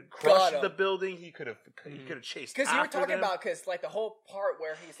could have and crushed got the him. building. He could have chased. Because you were after talking them. about, like the whole part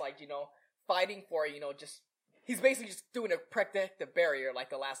where he's like, fighting for, just he's basically just doing a protective barrier like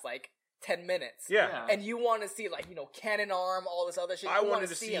the last 10 minutes. Yeah. And you want to see cannon arm, all this other shit. I You wanted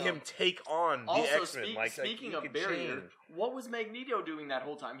to see him take on the Also, X-Men. speaking he of could barrier, change. what was Magneto doing that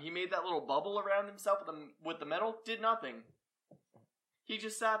whole time? He made that little bubble around himself with the metal. Did nothing. He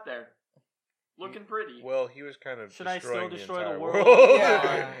just sat there, looking pretty. Well, he was kind of. Should I still destroying destroy the entire world?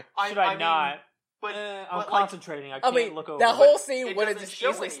 Yeah. should I mean, not? But, I'm but, like, concentrating. I can't look over. that whole But scene it would have doesn't just show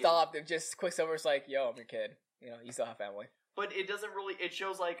easily any of it. stopped if just Quicksilver's like, "Yo, I'm your kid. You know, you still have family." But it doesn't really. It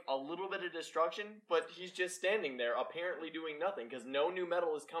shows like a little bit of destruction, but he's just standing there, apparently doing nothing because no new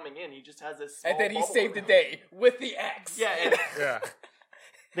metal is coming in. He just has this. Small And then he bubble saved the around. day with the X. Yeah, and Yeah.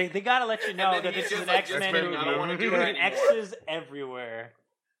 They gotta let you know then that he's this is just an like, X-Men X-Men movie. I don't wanna do There it are anymore. X's everywhere.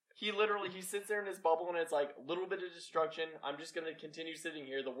 he sits there in his bubble, and it's like a little bit of destruction. I'm just gonna continue sitting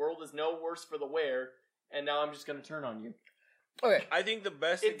here. The world is no worse for the wear, and now I'm just gonna turn on you. Okay. I think the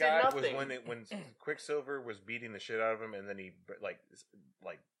best It it did got was nothing. when Quicksilver was beating the shit out of him, and then he like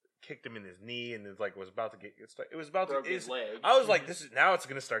kicked him in his knee, and was about to get. It was about Broke to. his leg. I was like, this is now it's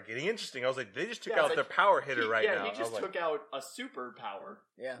gonna start getting interesting. I was like, they just took Yeah, out it's their like, power hitter right now. He I just was took out a superpower.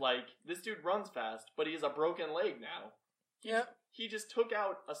 Yeah. Like this dude runs fast, but he has a broken leg now. Yeah. He just took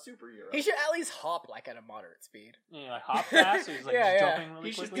out a superhero. He should at least hop like at a moderate speed. Yeah, like hop fast. So he's like Yeah, just yeah. jumping really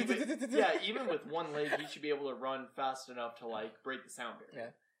He should quickly. be, yeah, even with one leg, he should be able to run fast enough to like break the sound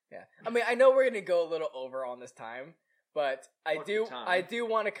barrier. Yeah. I mean, I know we're gonna go a little over on this time, but I Fuck the do time.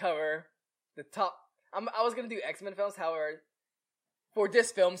 want to cover the top. I was gonna do X-Men films, however, for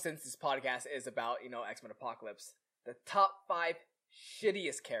this film, since this podcast is about X-Men Apocalypse, the top 5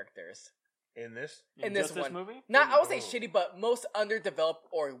 shittiest characters. in this. In this just one. movie? Not, I would say Oh. shitty, but most underdeveloped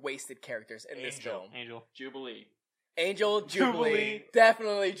or wasted characters in this Angel. film. Angel. Jubilee. Angel, Jubilee, Jubilee.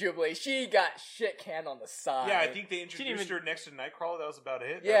 definitely Jubilee. She got shit canned on the side. Yeah, I think they didn't introduced even- her next to Nightcrawler. That was about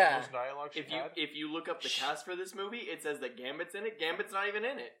it. Yeah. That was the most dialogue she If you had. if you look up the cast for this movie, it says that Gambit's in it. Gambit's not even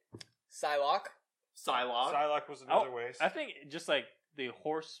in it. Psylocke. Psylocke. Psylocke was Oh, another waste. I think just like the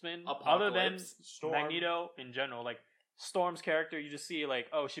Horseman, other than Apocalypse. Storm. Magneto in general, like Storm's character, you just see like,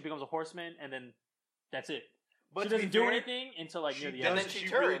 oh, she becomes a Horseman, and then that's it. But She to be doesn't do fair, anything until like she near the does- and end. then she, she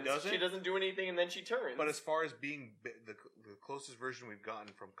turns. really doesn't? She doesn't do anything, and then she turns. But as far as being the closest version we've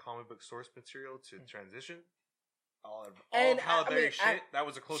gotten from comic book source material to transition, all And, how I very mean, shit, that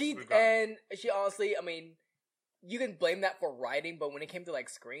was the closest She we've gotten. and she honestly, I mean, you can blame that for writing, but when it came to like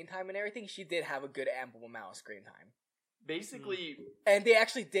screen time and everything, she did have a good ample amount of screen time. basically, And they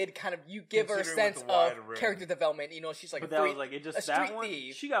actually did kind of you give her a Considering sense with the wide of array. character development. She's like But a that free, was like it a just street that one.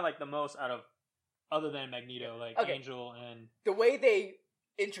 thief. She got like the most out of other than Magneto, like Okay. Angel and The way they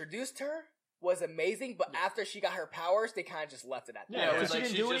introduced her was amazing, but after she got her powers, they kind of just left it at that. Yeah, it was she like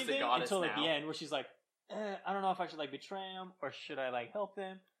didn't she's do just a anything goddess until like now. the end, where she's like, I don't know if I should like betray him or should I like help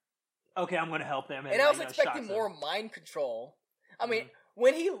them. Okay, I'm gonna help them. And like, I was shocks expecting them. more mind control. I mean, Mhm.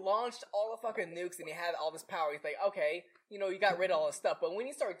 when he launched all the fucking nukes and he had all this power, he's like, okay, you got rid of all this stuff. But when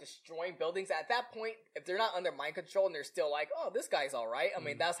he started destroying buildings, at that point, if they're not under mind control and they're still like, oh, this guy's all right. I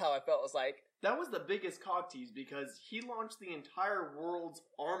mean, that's how I felt. It was like, that was the biggest cock tease because he launched the entire world's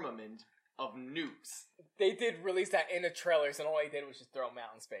armament of nukes. they did release that in the trailers, and all he did was just throw him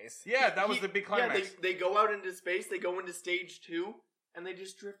out in space. Yeah, that was the big climax. Yeah, they go out into space, they go into stage 2, and they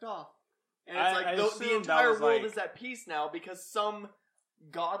just drift off. And it's I like the assumed that entire was, world like- is at peace now because some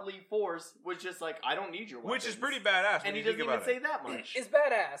godly force was just like, I don't need your weapons. Which is pretty badass. And when he you doesn't think even about say it. that much. It's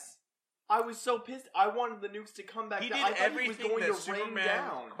badass. I was so pissed. I wanted the nukes to come back He down. did I thought everything he was going that to rain Superman,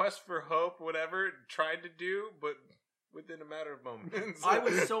 down. Quest for Hope, whatever, tried to do, but within a matter of moments. I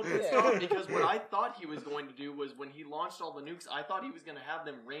was so pissed Yeah. off because what I thought he was going to do was when he launched all the nukes, I thought he was going to have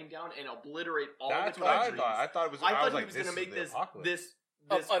them rain down and obliterate all That's the what I countries. thought. I thought it was. I thought was he like, was going to is make the this apocalypse.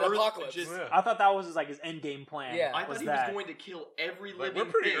 An Earth apocalypse. just. Yeah. I thought that was his, like his end game plan. Yeah. I thought he was going to kill every Like, living we're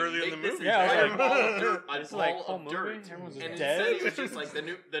pretty thing. early in Make the this movie. Yeah, entire like- ball of dirt, a It's like ball whole of movie, dirt. everyone's And dead. instead, he was just like the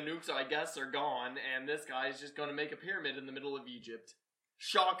nukes, I guess, are gone, and this guy's just going to make a pyramid in the middle of Egypt.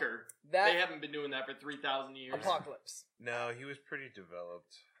 Shocker! That They haven't been doing that for 3,000 years. apocalypse. No, he was pretty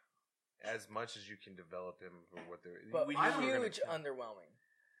developed. As much as you can develop him for what they're. But we knew we were gonna- huge underwhelming.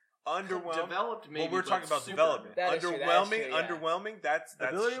 underwhelmed. Developed, maybe. Well, we're but talking about super development. That is true, Underwhelming, yeah. underwhelming. That's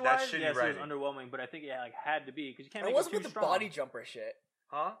Ability that's wise, shitty yes, writing. it was underwhelming, but I think it like had to be because you can't And make what's it with too the strong. body jumper shit?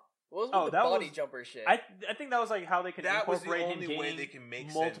 Huh? What was Oh, with the that body was- jumper shit? I think that was like how they could That was the incorporate only him way gaining they can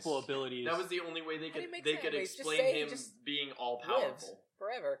make multiple sense. abilities. That was the only way they How do could you make they sense? could Just explain say he him just being all lives powerful.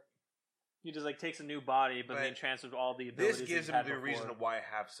 forever. he just like takes a new body, but But then transfers all the abilities. This gives he's him had the before. reason why I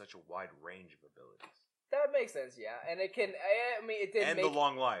have such a wide range of abilities That makes sense, yeah. And it can. I mean, it did and make. the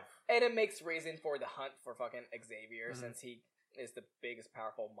long life. And it makes reason for the hunt for fucking Xavier Mhm. since he is the biggest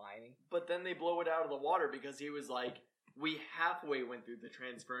powerful mind. But then they blow it out of the water because he was like, we halfway went through the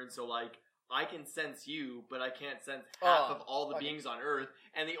transference, so like, I can sense you, but I can't sense half Oh, of all the okay. beings on Earth.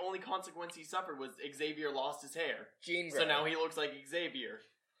 And the only consequence he suffered was Xavier lost his hair. Jean Grey. So now he looks like Xavier.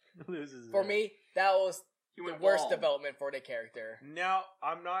 Loses For it. me, that was He the went worst bald. development for the character. Now,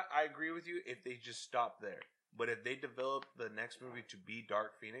 I agree with you if they just stop there. But if they develop the next movie to be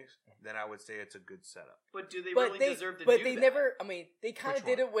Dark Phoenix, then I would say it's a good setup. But do they But really they deserve to but do they that? never. I mean, they kind Which of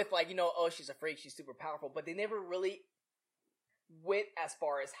did one? it with like oh she's a freak, she's super powerful, but they never really went as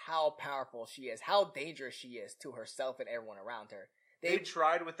far as how powerful she is, how dangerous she is to herself and everyone around her. They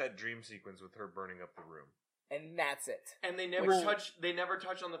tried with that dream sequence with her burning up the room. And that's it. And they never touch. They never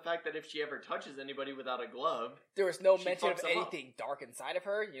touch on the fact that if she ever touches anybody without a glove, There was no She mention of fucks them up. anything dark inside of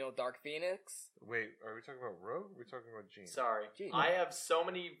her. Dark Phoenix. Wait, are we talking about Rogue? Or are we talking about Jean? sorry, Gee. I have so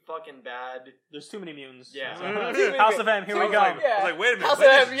many fucking bad. There's too many mutants. Yeah. So- House of M, here we go. I was like, wait a minute. House when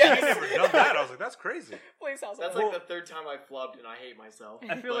of has M, yes. Jean ever done that? I was like, that's crazy. Please, House That's of like M. the third time I flubbed, and I hate myself.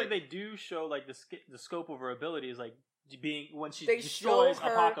 I feel But like they do show like the scope of her abilities, like being when she They destroys show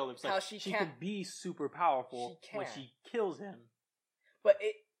her Apocalypse. how Like, she she can- can be super powerful She when can. she kills him. But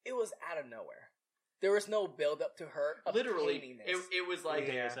it was out of nowhere. There was no build up to her. literally, obtaining this. it was like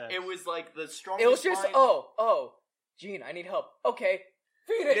Yeah. it was like the strongest. It was just line- Gene, I need help. Okay,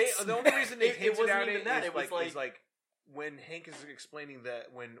 Phoenix. The only reason they It hinted wasn't at even it that. is It was like like- when Hank is explaining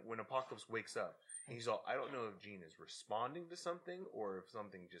that when Apocalypse wakes up, and he's all, I don't know if Jean is responding to something or if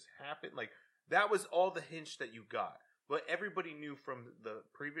something just happened. Like that was all the hints that you got. But everybody knew from the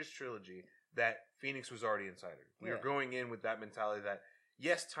previous trilogy that Phoenix was already inside her. We were Yeah. going in with that mentality that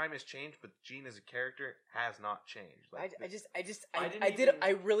yes, time has changed, but Jean as a character has not changed. Like, I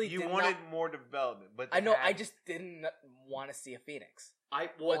really you did wanted not, more development, but I know, had- I just didn't want to see a Phoenix well,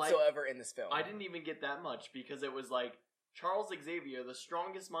 whatsoever in this film. I didn't even get that much because it was like Charles Xavier, the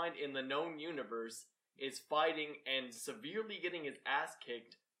strongest mind in the known universe, is fighting and severely getting his ass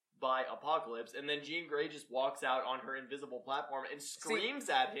kicked by Apocalypse, and then Jean Grey just walks out on her invisible platform and screams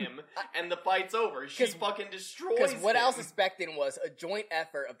at him, and the fight's over. She 'Cause- fucking destroys Because what I was him. expecting was a joint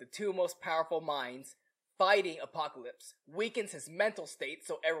effort of the two most powerful minds fighting Apocalypse, weakens his mental state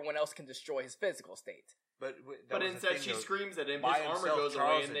so everyone else can destroy his physical state. But But instead, she screams at him. His by armor himself, goes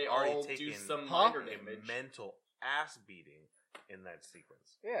Charles away, and they had already all do taken some Huh? minor a damage. mental ass beating in that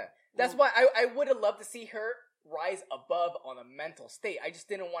sequence. Yeah, that's why I would have loved to see her rise above on a mental state. I just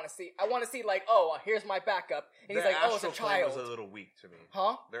didn't want to see. I want to see like, here's my backup, and he's Their like, it's a astral plane child, was a little weak to me.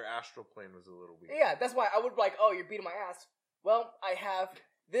 huh? Their astral plane was a little weak. Yeah, that's why I would be like, you're beating my ass. Well, I have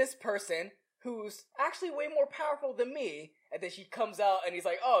this person who's actually way more powerful than me, and then she comes out and he's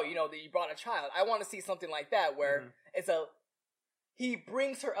like, that you brought a child. I want to see something like that where he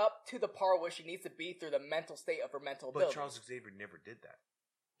brings her up to the par where she needs to be through the mental state of her mental But ability. Charles Xavier never did that.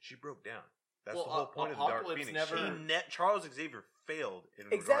 She broke down. That's Well, the whole point of the Dark Apocalypse Phoenix. never- Charles Xavier failed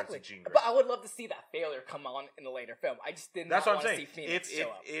in Exactly, regards to Jean Grey. but I would love to see that failure come on in the later film. I just did That's not what I'm want to saying. see Phoenix show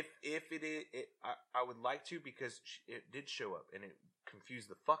up. If it is, I would like to because it did show up and it confused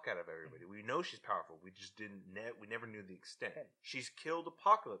the fuck out of everybody. We know she's powerful. We just didn't. We never knew the extent. She's killed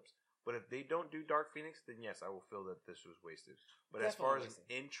Apocalypse. But if they don't do Dark Phoenix, then yes, I will feel that this was wasted. But as far as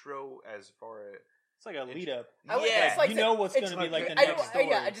Definitely an intro, as far as It's like a lead up. I would Yeah. just like You to- know what's it's- going to be like the I next don't- story.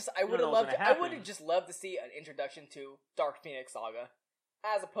 I would You have don't know loved. what's gonna I would have happen. just loved to see an introduction to Dark Phoenix Saga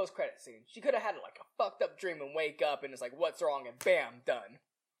as a post-credit scene. She could have had like a fucked up dream and wake up and it's like, what's wrong? And bam, done.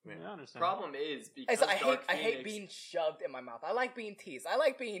 Yeah, I understand. Problem is because I Dark hate Phoenix, being shoved in my mouth. I like being teased. I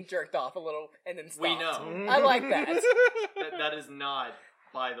like being jerked off a little and then stopped. We know. I like that. that is not,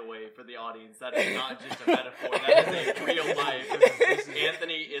 by the way, for the audience. That is not just a metaphor. That is a real life.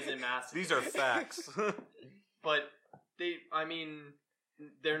 Anthony is a master. these are facts. But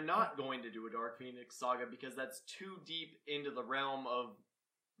they're not going to do a Dark Phoenix Saga because that's too deep into the realm of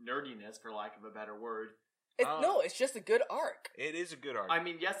nerdiness, for lack of a better word. No, it's just a good arc. It is a good arc. I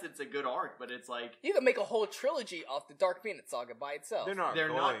mean, yes, it's a good arc, but it's like You can make a whole trilogy off the Dark Phoenix Saga by itself. they're not. they're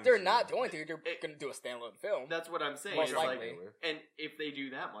going not- They're to. not going to. They're going to do a standalone film. that's what I'm saying. Most It's like, likely. and if they do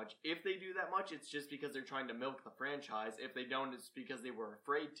that much, it's just because they're trying to milk the franchise. If they don't, it's because they were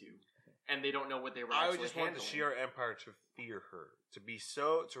afraid to, and they don't know what they were. I actually would just want the handling. Shi'ar Empire to fear her, to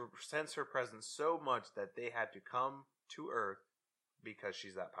sense her presence so much that they had to come to Earth because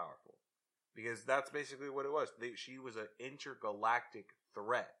she's that powerful. Because that's basically what it was. She was an intergalactic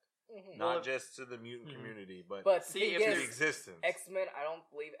threat, Mhm. not just to the mutant community, but But See, see, if to there's the existence. X-Men, I don't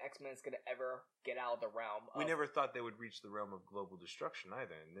believe X-Men is going to ever get out of the realm of... We never thought they would reach the realm of global destruction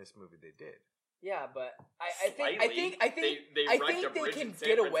either. In this movie, they did. Yeah, but I think Slightly. they wrecked a bridge can in San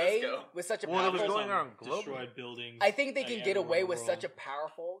get away Francisco. with such a Well, it was powerful... going on globally. Destroyed buildings. I think they can like, get away everywhere with in the such a world.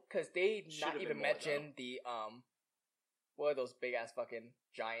 powerful... Because they Should've not been even more, mention the... What are those big-ass fucking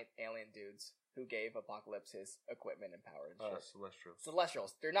giant alien dudes who gave Apocalypse his equipment and power and shit? Celestial.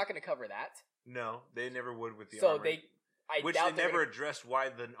 Celestials. They're not going to cover that. No, they never would with the So armor. Which doubt they they're never gonna- addressed why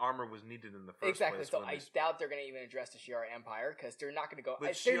the armor was needed in the first exactly. place. So when I they- doubt they're gonna even address the Shi'ar Empire because they're not gonna go.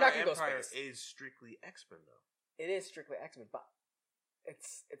 But They're not gonna Shi'ar go Empire space. is strictly X-Men, though. It is strictly X-Men, but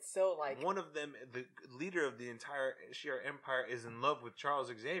it's so like One of them, the leader of the entire Shi'ar Empire, is in love with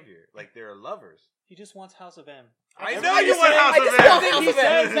Charles Xavier. Like, they're lovers. He just wants House of M. I Every- know I you just want said- House I of just M. want House of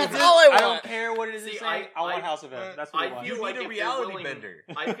M. That's all I I want. don't care what it is. See, I want House of M. That's what I I want. feel You like need a if they're reality willing- bender.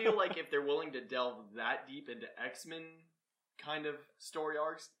 I feel like if they're willing to delve that deep into X-Men kind of story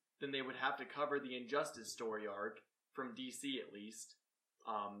arcs, then they would have to cover the Injustice story arc from DC at least.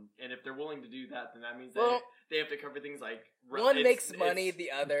 And if they're willing to do that, then that means Well, that they have to cover things like one it's- makes money, it's-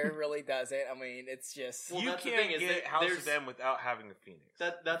 the other really doesn't. I mean, it's just Well, You that's the can't thing, is get that House there's- of M without having the Phoenix.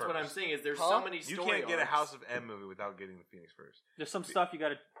 That's what I'm first. saying. Is there's Huh? so many You story can't get a arcs. House of M movie without getting the Phoenix first. There's some stuff you got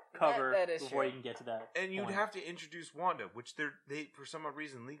to cover That is before true. you can get to that. And you'd point. have to introduce Wanda, which they for some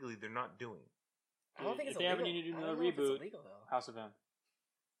reason legally they're not doing. I don't think If it's they ever illegal. need to do I another don't know if it's reboot, illegal, though. House of M.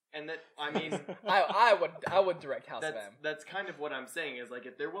 And that I mean, I would direct House of M. that's kind of what I'm saying is like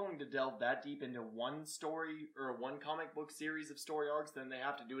if they're willing to delve that deep into one story or one comic book series of story arcs, then they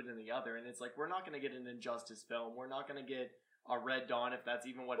have to do it in the other. And it's like we're not going to get an Injustice film. We're not going to get a Red Dawn if that's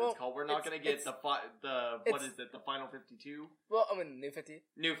even what Well, it's called. We're not it's- going to get it's- the what is it? The Final 52, Well, I mean, New 50.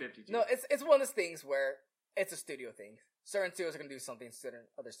 New 52. No, it's one of those things where it's a studio thing. Certain studios are going to do something certain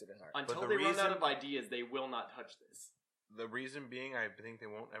other studios aren't. Until But they the run out reason- of ideas, they will not touch this. The reason being, I think they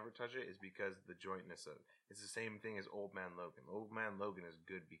won't ever touch it, is because the jointness of it. It's the same thing as Old Man Logan. Old Man Logan is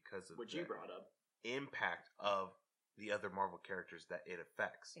good because of Which the you brought up. impact of the other Marvel characters that it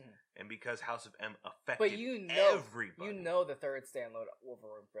affects, Mhm. and because House of M affected But you know, everybody. the third standalone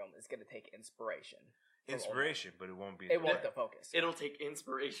Wolverine film is going to take inspiration. from inspiration, but it won't be. Old Man. It the won't the focus. It'll take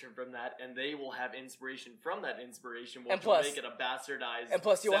inspiration from that, and they will have inspiration from that inspiration, which And plus- will make it a bastardized. And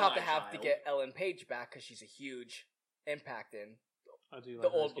plus, you will have to semi-child. get Ellen Page back because she's a huge impact in I do the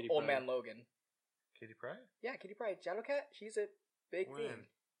like those Kitty old Pryde. man Logan. Kitty Pryde. Yeah, Kitty Pryde, Shadowcat. She's a big When? thing.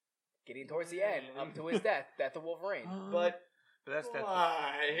 Getting towards the end, up to his death of Wolverine. But But that's that.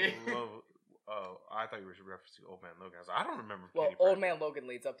 why? Oh, I thought you were referencing Old Man Logan. I was like, I don't remember. Well, Kitty Pryde. Old Man Logan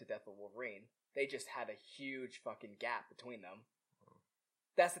leads up to Death of Wolverine. They just had a huge fucking gap between them.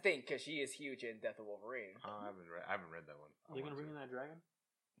 That's the thing, because she is huge in Death of Wolverine. I haven't read that one. Are they gonna bring in that dragon?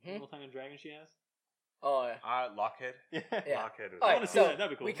 Hmm? What kind of dragon she has? Oh, yeah. Lockhead. Yeah. Lockhead. All right, wanna see so that. That'd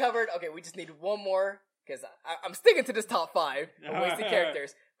be cool. we covered. Okay, we just need one more because I'm sticking to this top 5 of wasted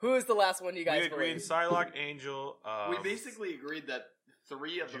characters. Who is the last one you We guys agreed. believe? Psylocke, Angel. We basically agreed that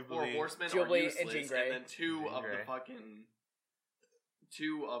 3 of the 4 Jubilee. horsemen Jubilee are and useless, Jean Grey. and then 2 Jean of Grey. the fucking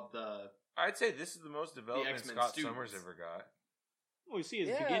 2 of the. I'd say this is the most development X-Men Scott students. Summers ever got. Well, you see his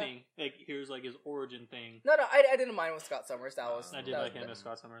Yeah. beginning. Like here's like his origin thing. No, I didn't mind with Scott Summers. That was I did that like was- him as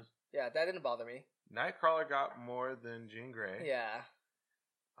Scott Summers. Yeah, that didn't bother me. Nightcrawler got more than Jean Grey. Yeah,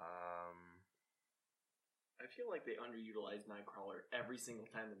 I feel like they underutilize Nightcrawler every single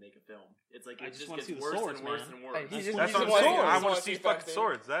time they make a film. It's like I it just just wanna gets see the worse swords, and worse man. and worse. Hey, he's just- That's he's what I'm just saying. one- I he's want one to see Steve fucking Bannon.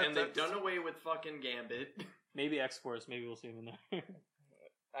 swords. And they've done away with fucking Gambit. Maybe X Force. Maybe we'll see him in there.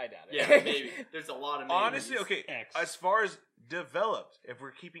 I doubt it. Yeah, maybe. There's a lot of Honestly, maybes. okay. X. As far as developed, if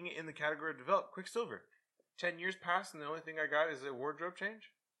we're keeping it in the category of developed, Quicksilver. 10 years passed, and the only thing I got is a wardrobe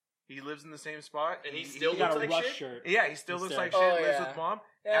change. He lives in the same spot, And he still He got looks a like rush shit. shirt. Yeah, he still looks Instead. like shit. Oh, Lives yeah. with mom.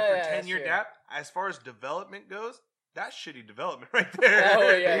 Yeah, After yeah, 10-year that's gap, as far as development goes, that's shitty development right there.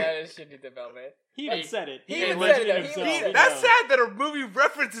 Oh yeah, that is shitty development. He even Hey, said it. he He even mentioned said it it, he himself. even said He That's knows. sad that a movie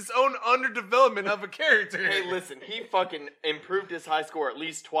references its own underdevelopment of a character. Hey, listen, he fucking improved his high score at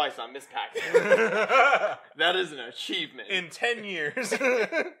least twice on Miss Pac-Man. That is an achievement. In 10 years.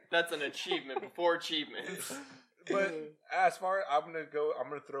 That's an achievement before achievements. But as far I'm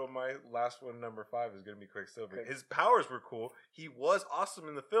gonna throw my last one. Number 5 is gonna be Quicksilver. His powers were cool. He was awesome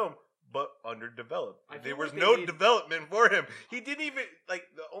in the film, but underdeveloped. I feel There was like no they need- development for him. He didn't even the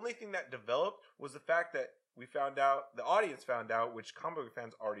only thing that developed was the fact that the audience found out, which comic book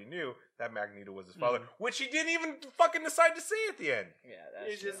fans already knew, that Magneto was his father, which he didn't even fucking decide to say at the end. Yeah, that's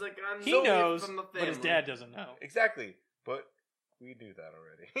He's just true. like, I'm He so knows, from the but his family. dad doesn't know. Exactly, but we knew that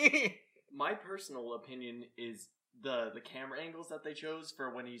already. My personal opinion is the camera angles that they chose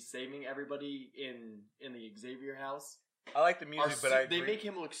for when he's saving everybody in the Xavier house. I like the music, but I they agree. make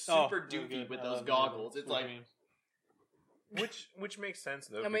him look Oh, super really doofy good. with I those love goggles. It's like, Wolverine. which makes sense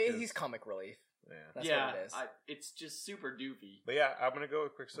though. I mean, because- he's comic relief. yeah. That's yeah, what it is. it's just super doofy. But yeah, I'm gonna go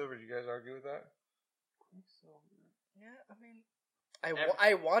with Quicksilver. Do you guys argue with that? Yeah, I mean,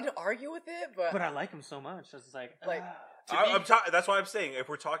 I want to argue with it, but But I like him so much. So it's like That's why I'm saying if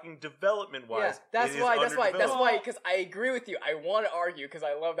we're talking development wise, yeah, that's why. Because I agree with you. I want to argue because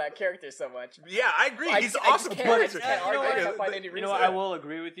I love that character so much. Yeah, I agree. He's I awesome. just can't, I just can't argue. I can't find any You reason. know what? I will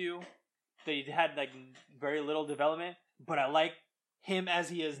agree with you that he had like very little development, but I like him as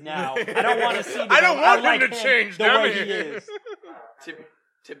he is now. I don't want to see. I don't want like him to change the way he is.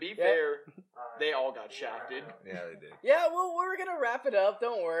 To be fair, they all got shafted. Yeah, they did. Yeah, well, we're gonna wrap it up.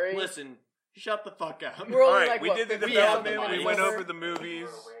 Don't worry. Listen, shut the fuck up. We're All only right, like, we what, did the 50 development. minutes We went over? over the movies.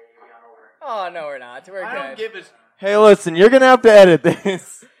 Oh no, we're not. We're I good. don't give a. Hey, listen, you're gonna have to edit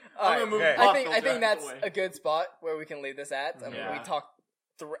this. All I'm right. gonna move Okay. I think that's away. a good spot where we can leave this at. I mean, Yeah. we talked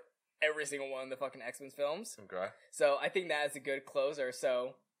through every single one of the fucking X-Men films. Okay. So I think that is a good closer.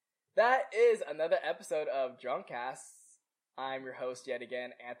 So that is another episode of DrunkCast. I'm your host yet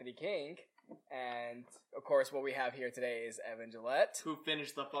again, Anthony King. And of course, what we have here today is Evan Gillette. Who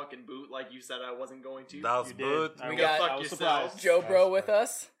finished the fucking boot like you said I wasn't going to? That was You good. did. We I got- was, Fuck I was yourself. surprised. Joe Bro with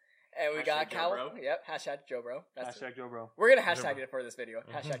us. And we got Hashtag Joe Cal. Bro. Yep, hashtag Joe Bro. That's Hashtag Joe Bro. We're gonna hashtag it for this video.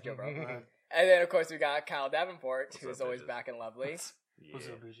 Hashtag Joe Bro. And then of course we got Kyle Davenport, What's who's up, always bitches? back and lovely. Yeah. What's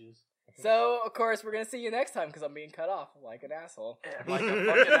up, bitches? So of course we're gonna see you next time because I'm being cut off like an asshole. Like a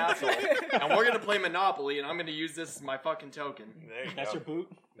fucking asshole. And we're gonna play Monopoly, and I'm gonna use this as my fucking token. There you That's go. your boot.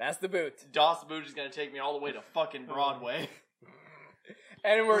 That's the boot. Doss Boot is gonna take me all the way to fucking Broadway.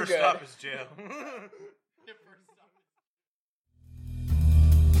 And we're First good. stop is jail.